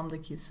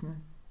faturamdaki ismi.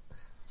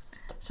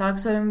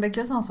 Şarkı söylememi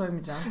bekliyorsan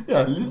söylemeyeceğim.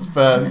 Ya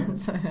lütfen.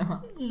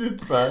 Söylemem.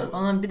 Lütfen.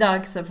 Ona bir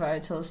dahaki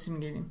sefer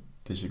çalışayım geleyim.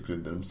 Teşekkür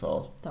ederim, sağ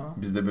ol. Tamam.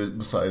 Biz de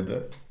bu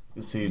sayede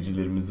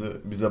seyircilerimizi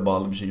bize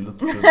bağlı bir şekilde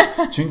tutuyoruz.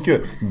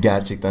 Çünkü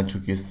gerçekten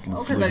çok iyi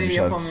Sıla gibi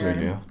şarkı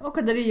söylüyor. O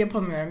kadar iyi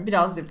yapamıyorum.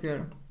 Biraz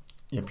yapıyorum.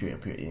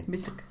 Yapıyor iyi.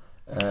 Bir tık.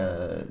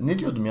 Ne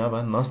diyordum ya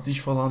ben? Nastiş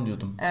falan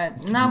diyordum. Evet.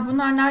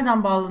 Bunlar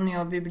nereden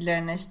bağlanıyor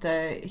birbirlerine,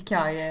 işte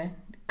hikaye,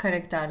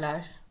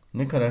 karakterler?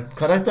 Ne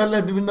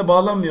karakterler birbirine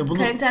bağlanmıyor.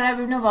 Karakterler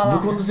birbirine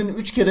bağlanmıyor. Bu konuda seni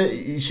 3 kere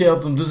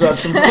yaptım,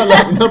 düzelttim.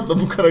 Hala inatla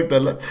bu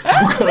karakterler.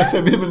 Bu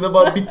karakter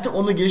birbirine bitti,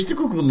 onu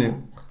geçtik o konuyu.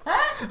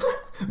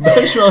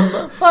 Ben şu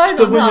anda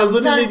kitabın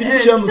yazarıyla ilgili bir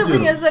şey anlatıyorum.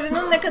 Kitabın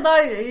yazarının ne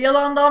kadar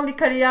yalandan bir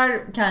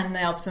kariyer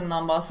kendine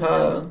yaptığından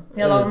bahsediyordun.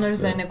 Yalanlar işte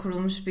üzerine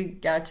kurulmuş bir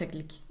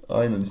gerçeklik.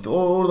 Aynen işte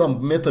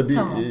oradan meta bir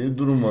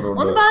durum var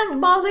orada. Onu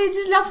ben bağlayıcı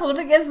laf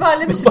olarak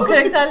ezberlemişim.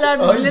 Karakterler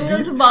birbirlerine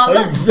nasıl bağlı.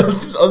 Hayır,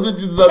 az önce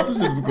düzelttim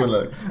seni bu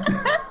konular.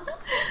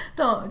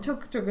 Tamam,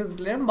 çok çok özür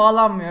dilerim.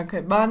 Bağlanmıyor.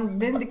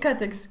 Benim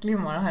dikkat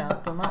eksikliğim var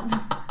hayatta.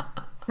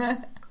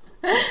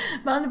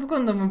 Ben de bu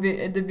konuda mı bir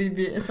edebi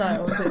bir eser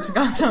ortaya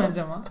çıkarsam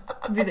acaba?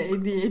 Bir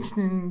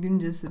ADHD'nin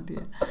güncesi diye.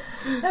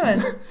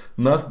 Evet.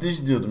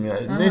 Nastiş diyordum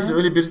yani. Aha. Neyse,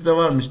 öyle birisi de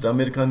varmıştı.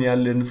 Amerikan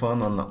yerlerini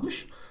falan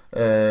anlatmış.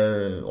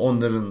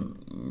 Onların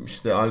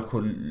işte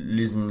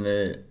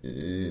alkolizmle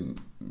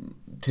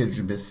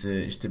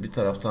tecrübesi, işte bir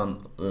taraftan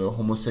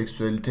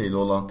homoseksüeliteyle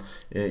olan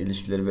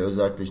ilişkileri ve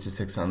özellikle işte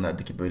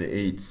 80'lerdeki böyle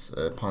AIDS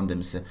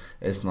pandemisi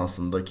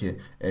esnasındaki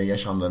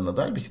yaşamlarına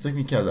dair bir takım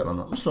hikayeler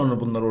anlatmış. Sonra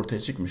bunlar ortaya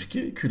çıkmış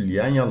ki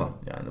külliyen yalan.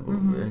 Yani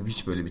bu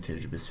hiç böyle bir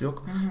tecrübesi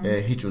yok.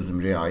 Hiç o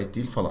zümreye ait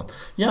değil falan.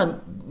 Yani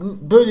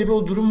böyle bir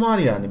o durum var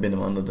yani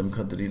benim anladığım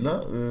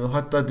kadarıyla.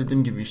 Hatta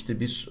dediğim gibi işte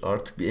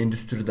artık bir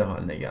endüstri de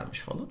haline gelmiş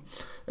falan.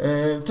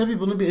 Tabii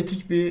bunun bir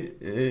etik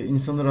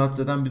insanı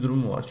rahatsız eden bir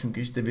durumu var.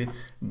 Çünkü işte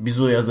biz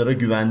o yazara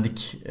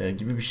güvendik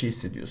gibi bir şey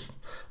hissediyorsun.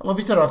 Ama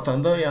bir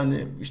taraftan da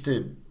yani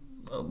işte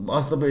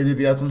aslında bu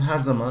edebiyatın her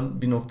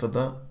zaman bir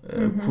noktada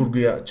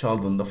kurguya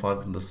çaldığında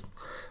farkındasın.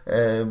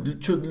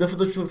 Lafı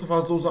da çok da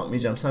fazla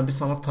uzatmayacağım. Sen bir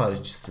sanat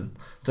tarihçisin.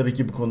 Tabii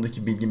ki bu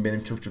konudaki bilgin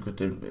benim çok çok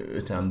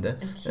ötemde.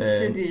 Hiç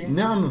de değil.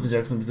 Ne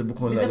anlatacaksın bize bu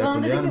konuyla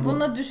alakalı? Bir de bana dedin ki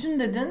buna düşün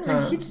dedin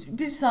ve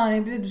hiçbir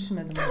saniye bile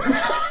düşünmedim.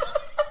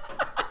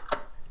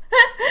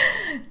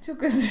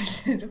 Çok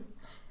özür dilerim.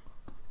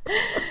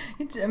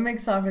 Hiç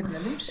emek sarf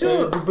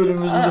etmedim. Bu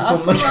bölümümüzün de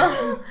sonuna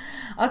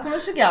aklıma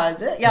şu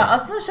geldi. Ya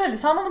aslında şöyle,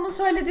 sen bana bunu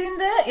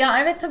söylediğinde ya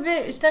evet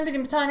tabii işte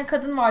bir tane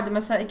kadın vardı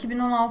mesela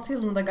 2016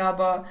 yılında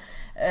galiba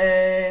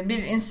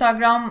bir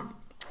Instagram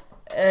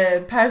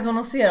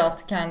personası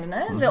yarattı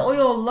kendine ve o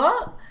yolla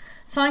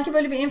sanki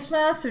böyle bir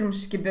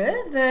influencer'mış gibi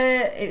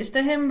ve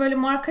işte hem böyle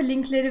marka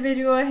linkleri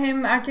veriyor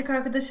hem erkek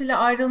arkadaşıyla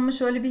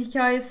ayrılmış, öyle bir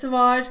hikayesi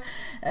var.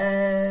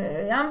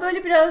 Yani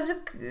böyle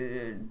birazcık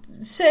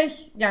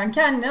yani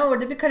kendine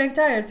orada bir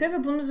karakter yaratıyor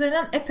ve bunun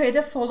üzerinden epey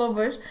de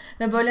follower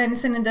ve böyle hani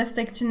senin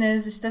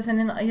destekçiniz, işte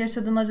senin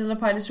yaşadığın acıları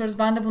paylaşıyoruz,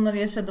 ben de bunları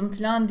yaşadım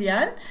falan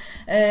diyen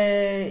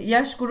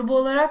yaş grubu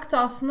olarak da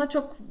aslında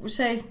çok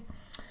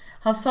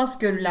hassas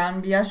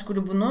görülen bir yaş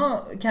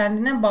grubunu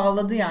kendine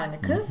bağladı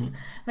yani kız.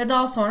 Ve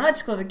daha sonra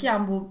açıkladı ki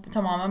yani bu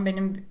tamamen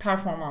benim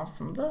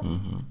performansımdı.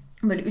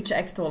 Böyle 3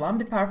 act'te olan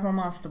bir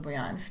performanstı bu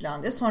yani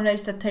filan diye. Sonra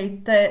işte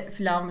Tate'de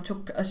filan çok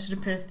aşırı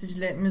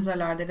prestijli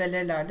müzelerde,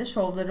 galerilerde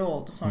şovları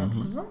oldu sonra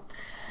bu kızın.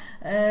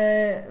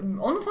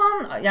 Onu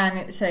falan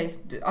yani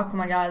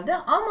aklıma geldi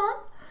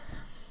ama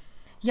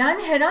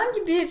yani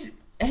herhangi bir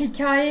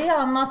hikayeyi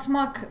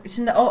anlatmak,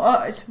 şimdi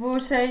bu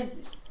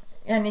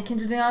yani 2.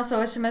 Dünya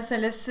Savaşı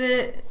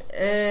meselesi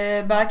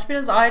belki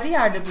biraz ayrı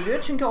yerde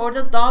duruyor. Çünkü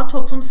orada daha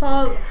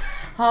toplumsal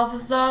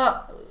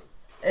hafıza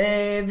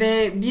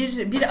ve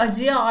bir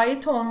acıya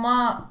ait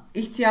olma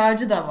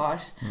ihtiyacı da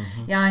var.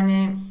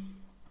 Yani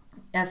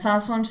sen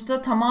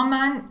sonuçta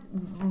tamamen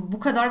bu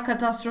kadar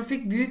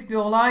katastrofik büyük bir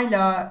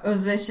olayla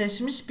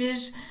özdeşleşmiş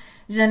bir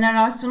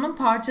jenerasyonun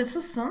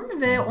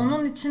parçasısın ve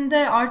onun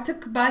içinde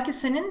artık belki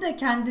senin de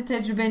kendi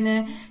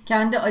tecrübeni,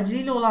 kendi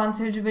acıyla olan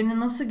tecrübeni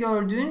nasıl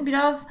gördüğün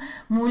biraz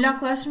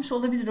muğlaklaşmış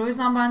olabilir. O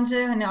yüzden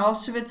bence hani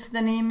Auschwitz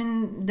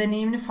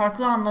deneyimini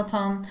farklı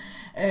anlatan,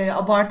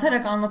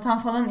 abartarak anlatan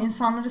falan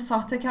insanları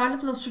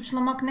sahtekarlıkla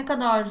suçlamak ne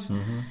kadar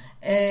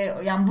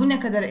yani bu ne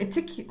kadar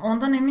etik,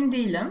 ondan emin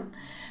değilim.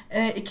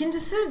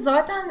 İkincisi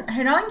zaten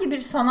herhangi bir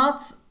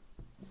sanat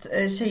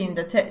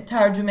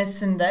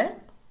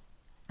tercümesinde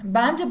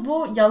Bence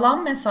bu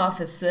yalan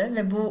mesafesi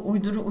ve bu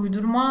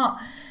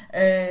uydurma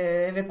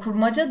ve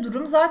kurmaca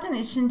durum zaten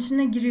işin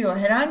içine giriyor.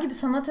 Herhangi bir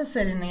sanat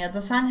eserini ya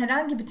da sen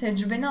herhangi bir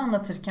tecrübeni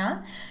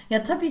anlatırken,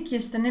 ya tabii ki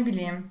işte ne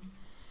bileyim,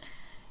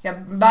 ya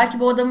belki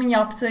bu adamın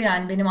yaptığı,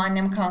 yani benim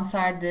annem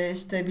kanserdi,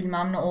 işte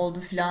bilmem ne oldu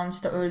filan,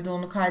 işte öldü,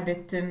 onu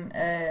kaybettim.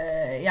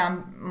 Yani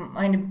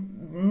hani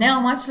ne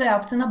amaçla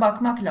yaptığına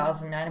bakmak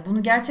lazım yani.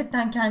 Bunu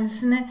gerçekten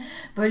kendisini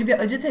böyle bir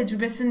acı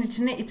tecrübesinin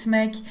içine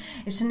itmek,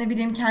 işte ne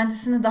bileyim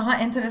kendisini daha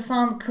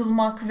enteresan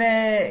kılmak ve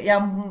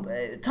yani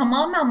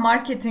tamamen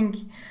marketing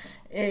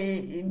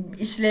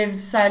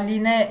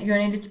işlevselliğine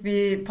yönelik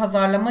bir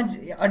pazarlama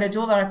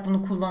aracı olarak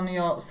bunu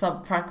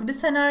kullanıyorsa farklı bir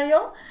senaryo.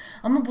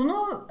 Ama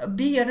bunu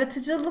bir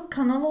yaratıcılık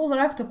kanalı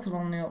olarak da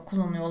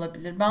kullanıyor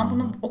olabilir. Ben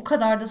bunu o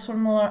kadar da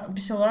sorun olarak,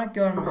 bir şey olarak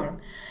görmüyorum.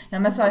 Ya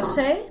mesela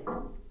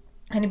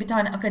hani bir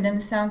tane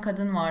akademisyen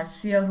kadın var,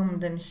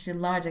 siyahım demiş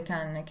yıllarca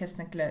kendine,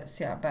 kesinlikle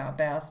siyah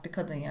beyaz bir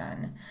kadın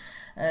yani.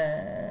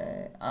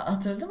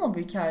 Hatırladın mı bu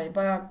hikayeyi?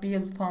 Bayağı bir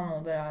yıl falan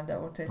oldu herhalde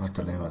ortaya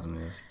çıkalı. Hatırlayamadım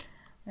ne yazık ki.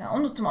 Ya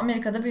unuttum,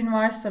 Amerika'da bir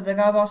üniversitede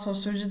galiba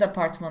sosyoloji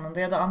departmanında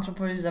ya da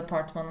antropoloji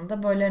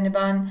departmanında böyle hani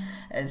ben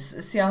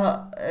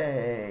siyah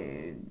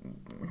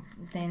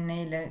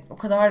neyle o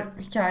kadar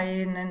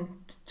hikayenin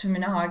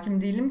tümüne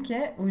hakim değilim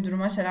ki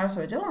uydurma şeyler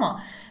söyleyeceğim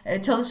ama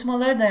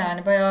çalışmaları da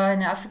yani bayağı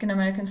hani African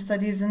American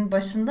Studies'in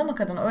başında mı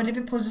kadın, öyle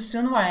bir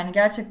pozisyonu var yani,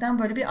 gerçekten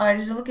böyle bir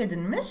ayrıcalık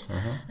edinmiş.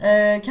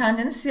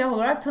 Kendini siyah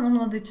olarak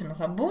tanımladığı için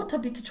mesela bu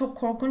tabii ki çok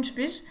korkunç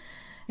bir,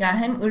 yani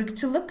hem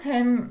ırkçılık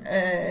hem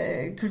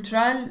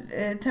kültürel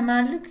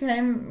temellük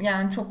hem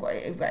yani çok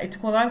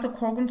etik olarak da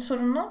korkunç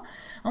sorunlu.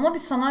 Ama bir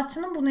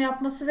sanatçının bunu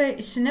yapması ve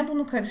işine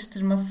bunu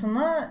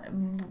karıştırmasını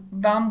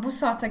ben bu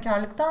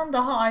sahtekarlıktan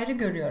daha ayrı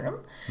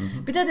görüyorum.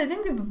 Bir de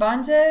dediğim gibi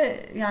bence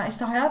yani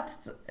işte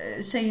hayat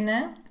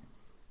şeyine,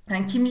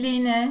 yani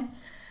kimliğine,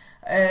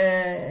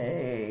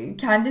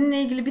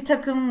 kendinle ilgili bir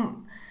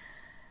takım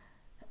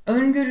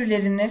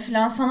öngörülerini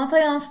falan sanata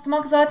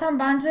yansıtmak zaten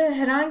bence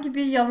herhangi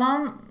bir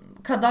yalan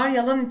kadar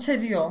yalan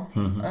içeriyor.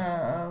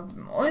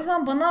 O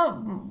yüzden bana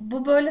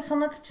bu böyle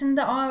sanat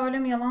içinde öyle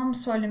mi, yalan mı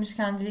söylemiş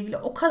kendiyle ilgili,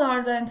 o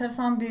kadar da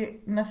enteresan bir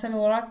mesele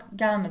olarak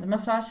gelmedi.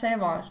 Mesela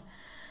var.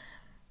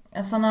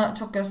 Sana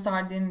çok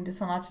gösterdiğim bir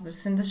sanatçıdır.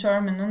 Cindy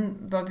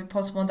Sherman'ın böyle bir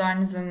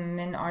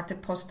postmodernizmin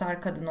artık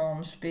poster kadını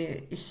olmuş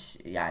bir iş,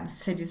 yani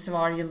serisi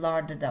var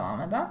yıllardır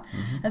devam eden.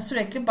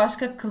 Sürekli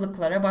başka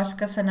kılıklara,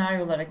 başka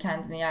senaryolara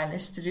kendini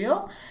yerleştiriyor.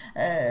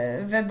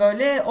 Ve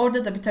böyle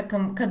orada da bir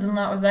takım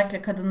kadınlar,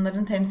 özellikle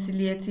kadınların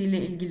temsiliyetiyle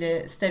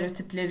ilgili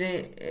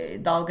stereotipleri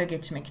dalga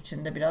geçmek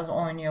için de biraz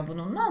oynuyor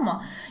bununla,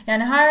 ama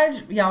yani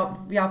her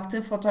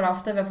yaptığı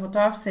fotoğrafta ve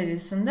fotoğraf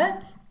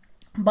serisinde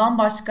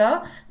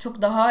bambaşka,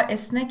 çok daha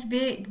esnek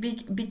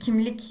bir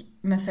kimlik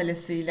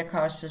meselesiyle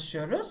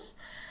karşılaşıyoruz.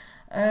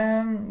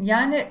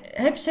 Yani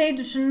hep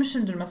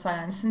düşünmüşümdür mesela,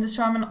 yani Cindy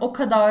Sherman o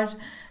kadar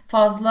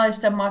fazla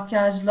işte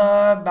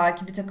makyajla,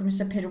 belki bir takım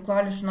işte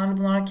peruklarla, şunlarla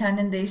bunlarla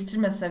kendini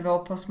değiştirmese ve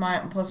o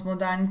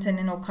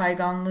postmodernitenin o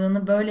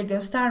kayganlığını böyle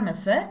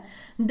göstermese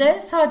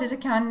de sadece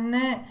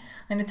kendine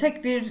hani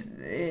tek bir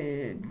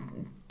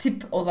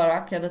tip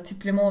olarak ya da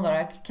tipleme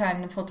olarak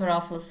kendini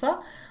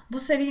fotoğraflasa, bu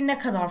seriyi ne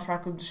kadar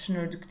farklı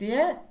düşünürdük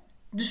diye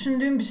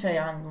düşündüğüm bir şey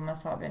yani bu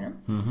mesela benim.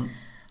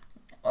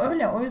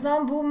 Öyle, o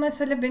yüzden bu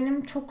mesele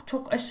benim çok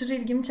çok aşırı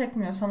ilgimi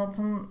çekmiyor.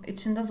 Sanatın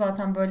içinde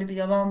zaten böyle bir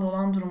yalan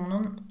dolan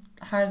durumunun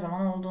her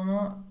zaman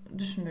olduğunu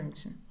düşündüğüm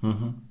için.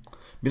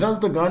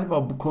 Biraz da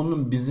galiba bu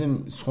konunun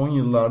bizim son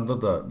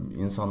yıllarda da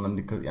insanların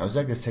dikkat, yani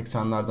özellikle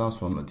 80'lerden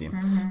sonra diyeyim,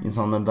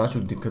 insanların daha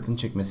çok dikkatini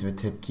çekmesi ve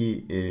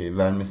tepki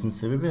vermesinin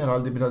sebebi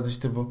herhalde biraz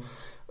işte bu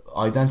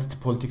identity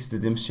politics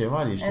dediğimiz şey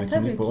var ya, işte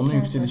kimlik, onun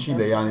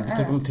yükselişiyle yani bir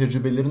takım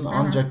tecrübelerin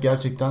ancak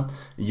gerçekten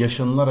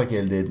yaşanılarak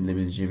elde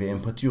edilebileceği ve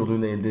empati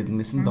yoluyla elde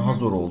edilmesinin daha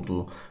zor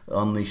olduğu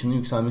anlayışının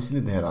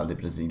yükselmesiyle de herhalde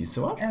biraz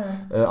ilgisi var.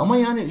 Ama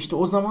yani işte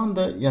o zaman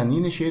da yani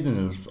yine şeye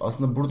dönüyoruz.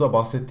 Aslında burada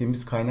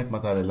bahsettiğimiz kaynak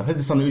materyaller.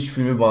 Hadi sana 3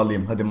 filmi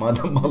bağlayayım. Hadi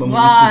madem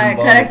bağlamak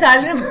istedim.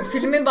 Karakterleri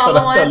filmi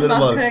bağlamayı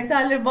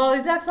karakterleri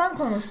bağlayacaksan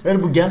konuş.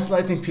 Yani bu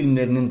gaslighting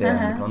filmlerinin de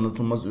yani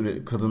anlatılmaz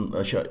kadın,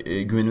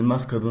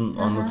 güvenilmez kadın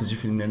anlatıcı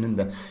filmlerinin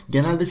de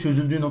genelde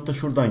çözüldüğü nokta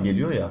şuradan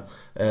geliyor ya.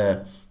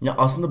 Ya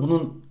aslında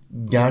bunun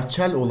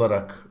gerçel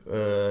olarak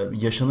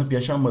yaşanıp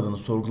yaşanmadığını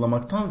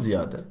sorgulamaktan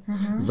ziyade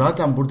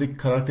zaten buradaki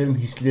karakterin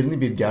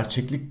hislerini bir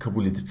gerçeklik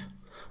kabul edip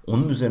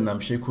onun üzerinden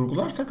bir şey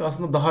kurgularsak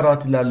aslında daha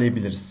rahat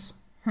ilerleyebiliriz.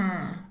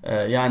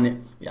 Yani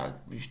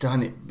işte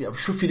hani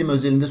şu film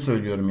özelinde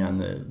söylüyorum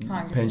yani.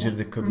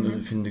 Penceredeki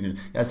kadın filmde.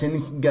 Ya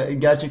senin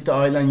gerçekte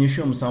ailen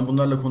yaşıyor mu? Sen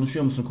bunlarla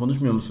konuşuyor musun?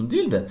 Konuşmuyor musun?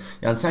 Değil de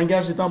yani sen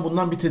gerçekten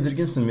bundan bir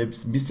tedirginsin ve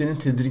biz senin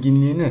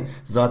tedirginliğini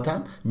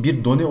zaten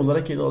bir done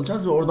olarak ele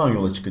alacağız ve oradan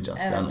yola çıkacağız.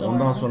 Evet, yani doğru.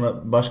 Ondan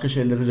sonra başka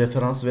şeylere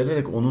referans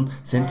vererek onun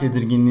senin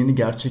tedirginliğini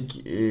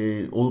gerçek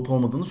olup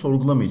olmadığını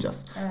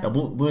sorgulamayacağız. Evet. Ya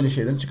bu böyle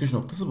şeylerin çıkış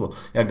noktası bu.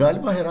 Ya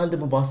galiba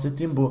herhalde bu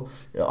bahsettiğim bu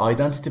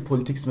identity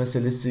politics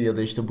meselesi ya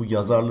da işte bu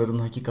yazarların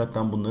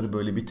hakikaten neden bunları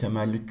böyle bir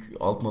temellük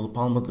altına alıp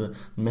almadığı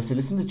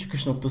meselesinin de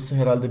çıkış noktası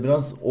herhalde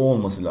biraz o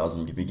olması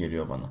lazım gibi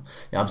geliyor bana.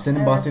 Yani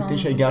senin bahsettiğin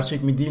şey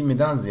gerçek mi değil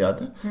miden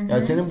ziyade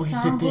yani senin bu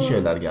hissettiğin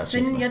şeyler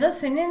gerçek mi? Ya da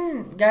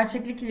senin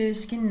gerçeklik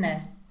ilişkin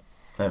ne?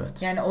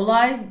 Evet. Yani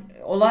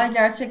olay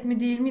gerçek mi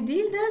değil mi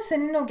değil de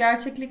senin o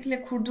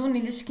gerçeklikle kurduğun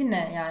ilişki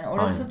ne? Yani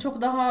orası Aynen.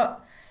 çok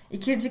daha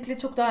ikircikli,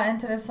 çok daha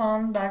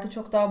enteresan, belki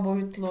çok daha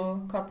boyutlu,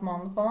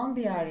 katmanlı falan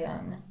bir yer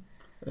yani.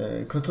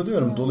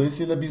 Katılıyorum. Evet.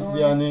 Dolayısıyla biz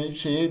Doğru. yani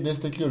şeyi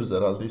destekliyoruz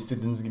herhalde.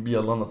 İstediğiniz gibi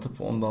yalan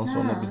atıp ondan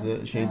sonra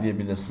bize şey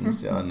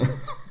diyebilirsiniz yani.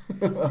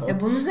 Ya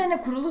bunun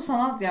üzerine kurulu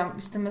sanat yani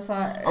işte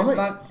mesela Ama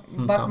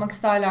bakmak tamam.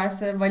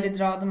 isterlerse Valid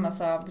Rad'ın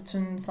mesela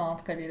bütün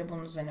sanat kariyeri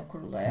bunun üzerine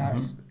kurulu eğer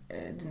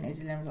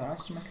dinleyicilerimiz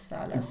araştırmak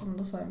isterlerse bunu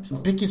da söylemiş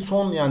oldum. Peki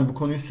son yani bu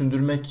konuyu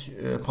sündürmek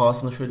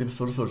pahasına şöyle bir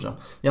soru soracağım.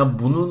 Yani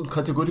bunun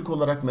kategorik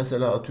olarak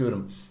mesela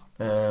atıyorum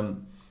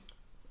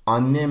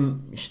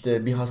annem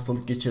işte bir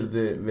hastalık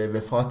geçirdi ve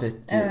vefat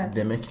etti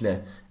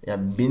demekle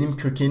yani benim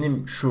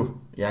kökenim şu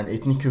yani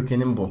etnik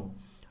kökenim bu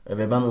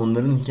ve ben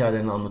onların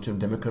hikayelerini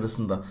anlatıyorum demek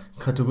arasında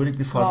kategorik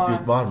bir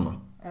fark var mı?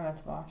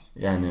 Evet var.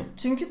 Yani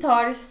çünkü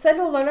tarihsel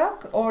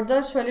olarak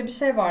orada şöyle bir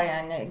şey var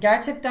yani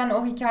gerçekten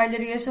o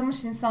hikayeleri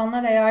yaşamış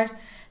insanlar eğer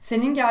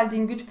senin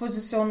geldiğin güç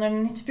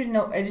pozisyonlarının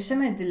hiçbirine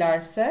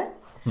erişemedilerse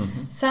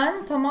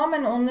sen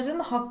tamamen onların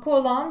hakkı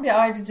olan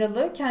bir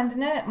ayrıcalığı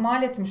kendine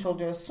mal etmiş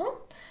oluyorsun.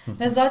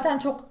 Ve zaten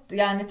çok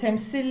yani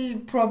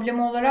temsil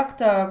problemi olarak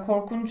da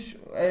korkunç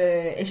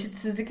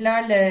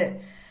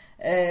eşitsizliklerle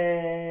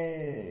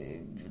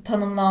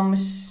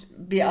tanımlanmış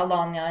bir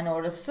alan yani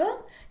orası.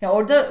 Ya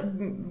orada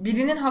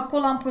birinin hakkı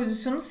olan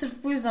pozisyonu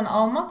sırf bu yüzden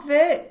almak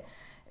ve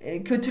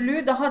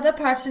kötülüğü daha da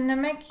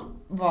perçinlemek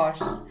var.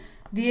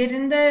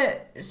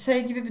 Diğerinde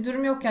şey gibi bir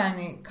durum yok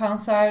yani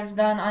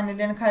kanserden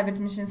annelerini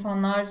kaybetmiş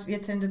insanlar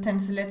yeterince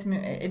temsil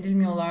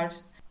edilmiyorlar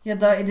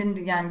ya da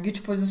yani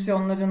güç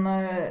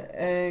pozisyonlarını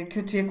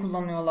kötüye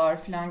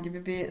kullanıyorlar falan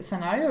gibi bir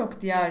senaryo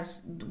yok. Diğer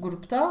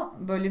grupta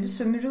böyle bir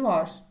sömürü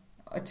var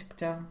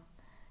açıkça.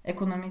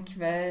 Ekonomik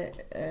ve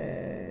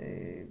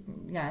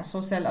yani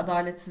sosyal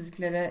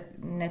adaletsizliklere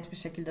net bir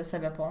şekilde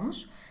sebep olmuş.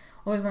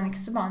 O yüzden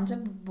ikisi bence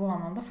bu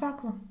anlamda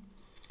farklı.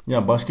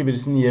 Yani başka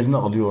birisinin yerini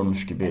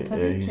alıyormuş gibi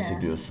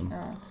hissediyorsun.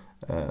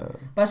 Evet.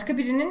 Başka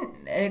birinin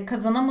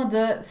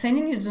kazanamadığı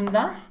senin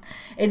yüzünden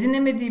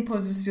edinemediği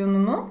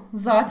pozisyonunu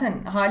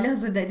zaten hali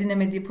hazırda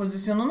edinemediği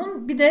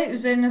pozisyonunun bir de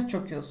üzerine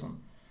çöküyorsun.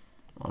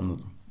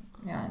 Anladım.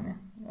 Yani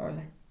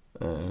öyle.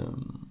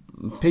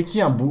 Peki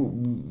ya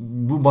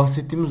bu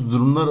bahsettiğimiz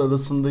durumlar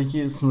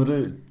arasındaki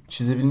sınırı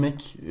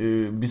çizebilmek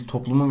biz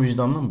toplumun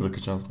vicdanına mı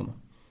bırakacağız bunu?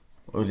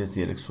 Öyle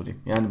diyerek sorayım.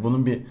 Yani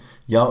bunun bir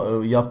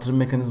yaptırım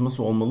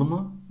mekanizması olmalı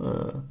mı?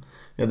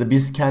 Ya da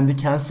biz kendi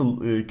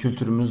cancel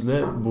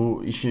kültürümüzle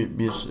bu işi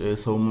bir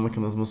savunma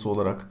mekanizması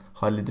olarak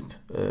halledip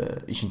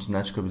işin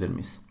içinden çıkabilir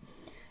miyiz?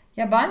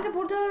 Ya bence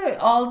burada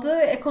aldığı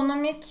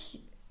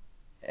ekonomik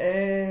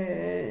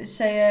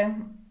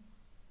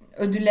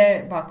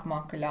ödüle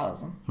bakmak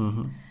lazım. Hı.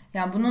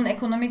 Yani bunun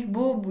ekonomik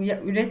bu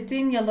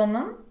ürettiğin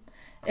yalanın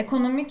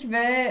ekonomik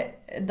ve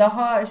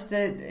daha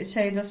işte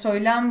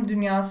söylem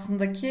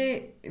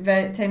dünyasındaki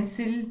ve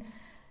temsil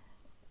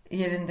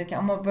yerindeki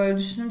ama böyle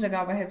düşününce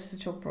galiba hepsi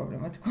çok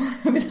problematik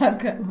oluyor. Bir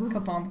dakika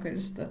kafam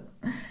karıştı.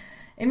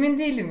 Emin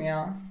değilim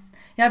ya.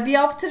 Ya bir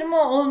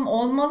yaptırımı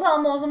olmalı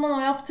ama o zaman o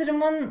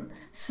yaptırımın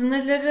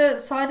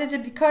sınırları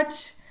sadece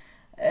birkaç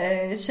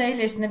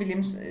şeyle işte ne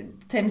bileyim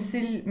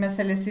temsil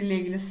meselesiyle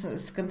ilgili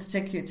sıkıntı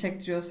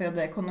çektiriyorsa ya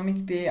da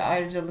ekonomik bir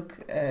ayrıcalık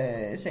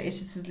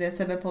eşitsizliğe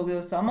sebep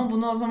oluyorsa ama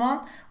bunu o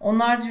zaman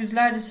onlarca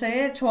yüzlerce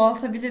şeye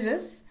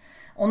çoğaltabiliriz.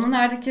 Onu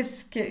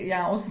nerede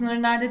yani o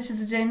sınırı nerede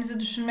çizeceğimizi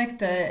düşünmek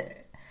de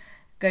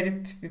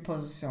garip bir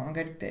pozisyon,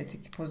 garip bir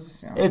etik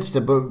pozisyon. Evet işte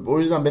o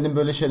yüzden benim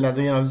böyle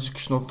şeylerde genelde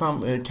çıkış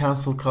noktam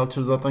cancel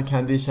culture zaten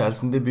kendi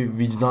içerisinde bir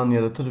vicdan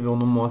yaratır ve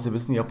onun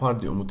muhasebesini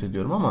yapar diye umut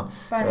ediyorum ama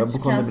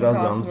bu konuda biraz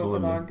yalnız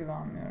olabilirim. Ben o kadar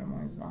güvenmiyorum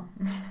o yüzden.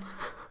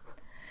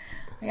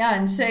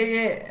 Yani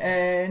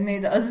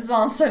neydi Aziz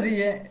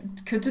Ansari'yi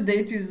kötü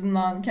date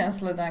yüzünden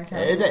cancel eden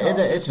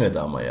etmedi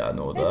ama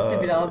yani o da.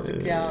 Etti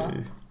birazcık ya.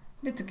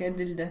 Bir tık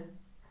edildi.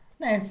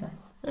 Neyse.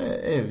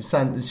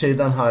 Sen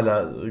şeyden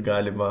hala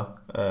galiba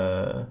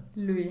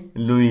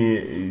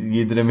Louis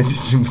yediremediği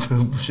için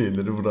bu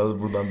şeyleri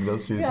buradan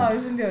biraz şeysin. Ya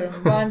üzülüyorum.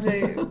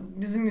 Bence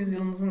bizim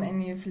yüzyılımızın en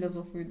iyi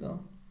filozofuydu.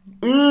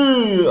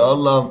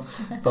 Allah'ım.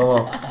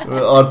 Tamam.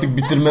 Artık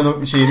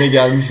bitirme şeyine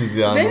gelmişiz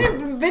yani.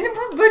 Beni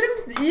bu bölüm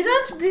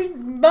iğrenç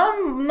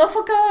ben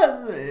nafaka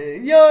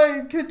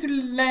ya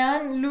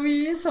kötüleyen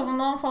Louis'i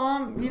savunan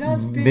falan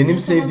iğrenç bir benim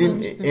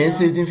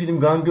sevdiğim film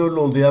Gone Girl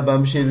oldu ya.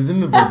 Ben bir şey dedim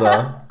mi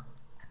burada?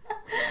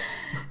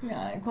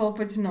 Yani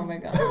Kolpaçino ve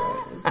Gone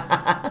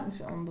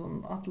Girl.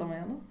 Onu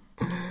atlamayalım.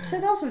 Bir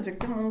şey daha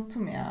söyleyecektim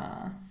unuttum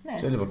ya.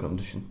 Neyse. Söyle bakalım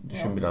düşün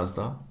biraz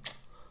daha.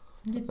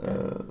 Gitti.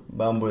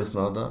 Ben bu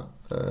esnada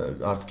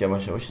artık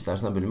yavaş yavaş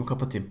istersen bölümü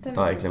kapatayım. Tabii.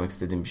 Daha eklemek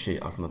istediğim bir şey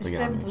aklına da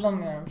gelmiyor.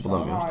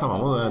 Bulamıyorum.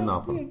 Tamam o zaman ne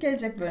yapalım?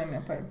 Gelecek bölüm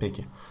yaparım.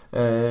 Peki.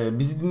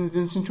 Bizi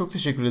dinlediğiniz için çok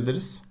teşekkür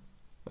ederiz.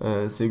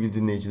 Sevgili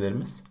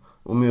dinleyicilerimiz.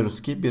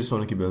 Umuyoruz ki bir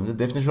sonraki bölümde.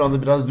 Defne şu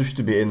anda biraz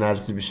düştü, bir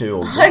enerjisi bir şey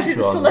oldu. Hayır,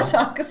 şu Sıla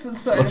şarkısını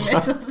söylemeye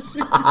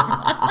çalışıyorum.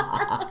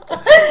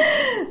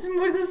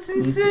 Şimdi burada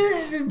sinsi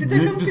bir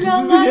takım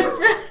planlar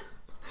yapıyor.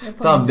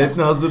 Tamam,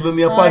 Defne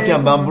hazırlığını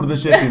yaparken ben burada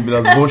şey yapayım,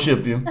 biraz boş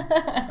yapayım.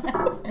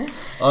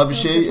 Abi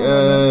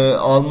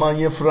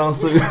Almanya,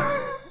 Fransa.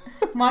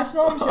 Maç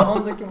ne olmuş ya,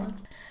 10'daki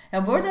maç.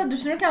 Ya bu arada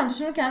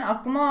düşünürken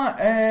aklıma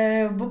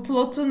bu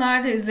plotu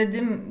nerede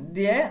izledim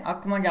diye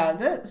aklıma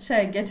geldi.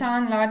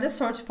 Geçenlerde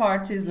Search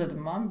Party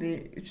izledim ben. Bir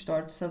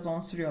 3-4 sezon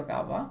sürüyor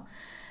galiba.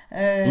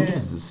 İngiliz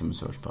dizisi mi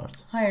Search Party?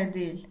 Hayır,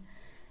 değil.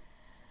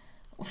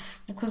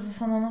 Bu kızı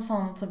sana nasıl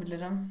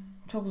anlatabilirim?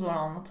 Çok zor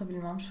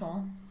anlatabilmem şu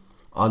an.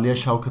 Aliye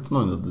Şavkat'ın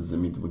oynadığı dizi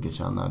miydi bu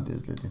geçenlerde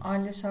izlediğin?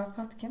 Aliye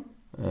Şavkat kim?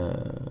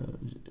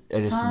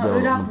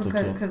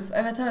 Iraklı kız.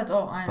 Evet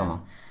o aynen.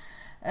 Tamam.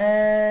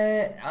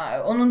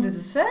 Onun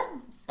dizisi.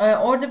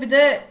 Orada bir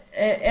de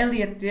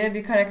Elliot diye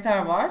bir karakter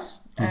var.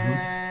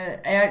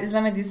 Eğer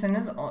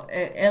izlemediyseniz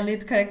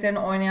Elliot karakterini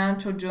oynayan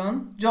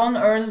çocuğun John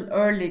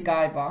Early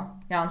galiba,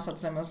 yanlış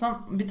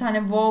hatırlamıyorsam, bir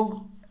tane Vogue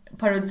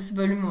parodisi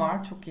bölümü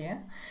var, çok iyi.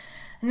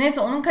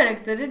 Neyse, onun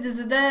karakteri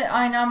dizide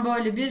aynen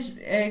böyle bir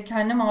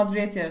kendine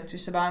mağduriyet yaratıyor.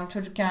 İşte ben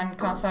çocukken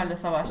kanserle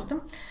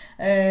savaştım.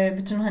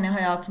 Bütün hani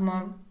hayatımı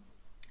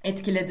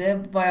etkiledi.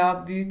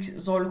 Bayağı büyük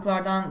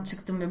zorluklardan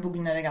çıktım ve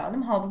bugünlere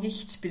geldim. Halbuki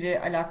hiçbiri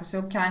alakası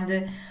yok.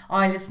 Kendi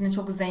ailesini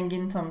çok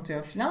zengin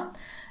tanıtıyor filan.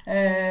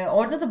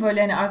 Orada da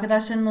böyle hani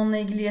arkadaşlarının onunla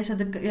ilgili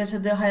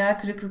yaşadığı hayal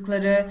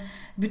kırıklıkları,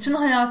 bütün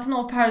hayatını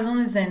o person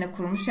üzerine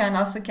kurmuş. Yani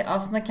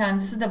aslında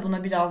kendisi de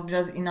buna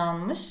biraz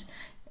inanmış.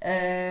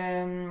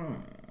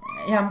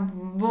 Yani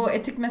bu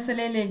etik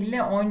meseleyle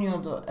ilgili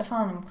oynuyordu.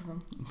 Efendim kızım.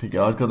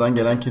 Peki arkadan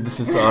gelen kedi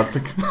sesi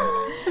artık.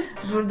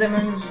 dur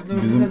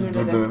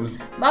dememiz.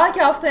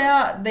 Belki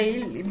haftaya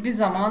değil, bir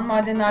zaman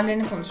maden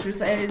hallerini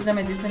konuşuruz. Eğer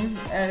izlemediyseniz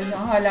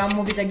hala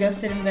Mubi'de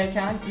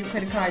gösterimdeyken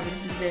yukarı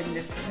kaydırıp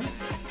izleyebilirsiniz.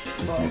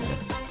 Kesinlikle.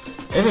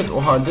 Evet,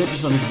 o halde bir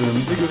sonraki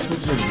bölümümüzde görüşmek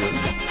üzere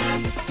diyoruz.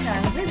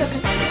 Kendinize iyi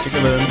bakın.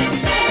 Hoşçakalın.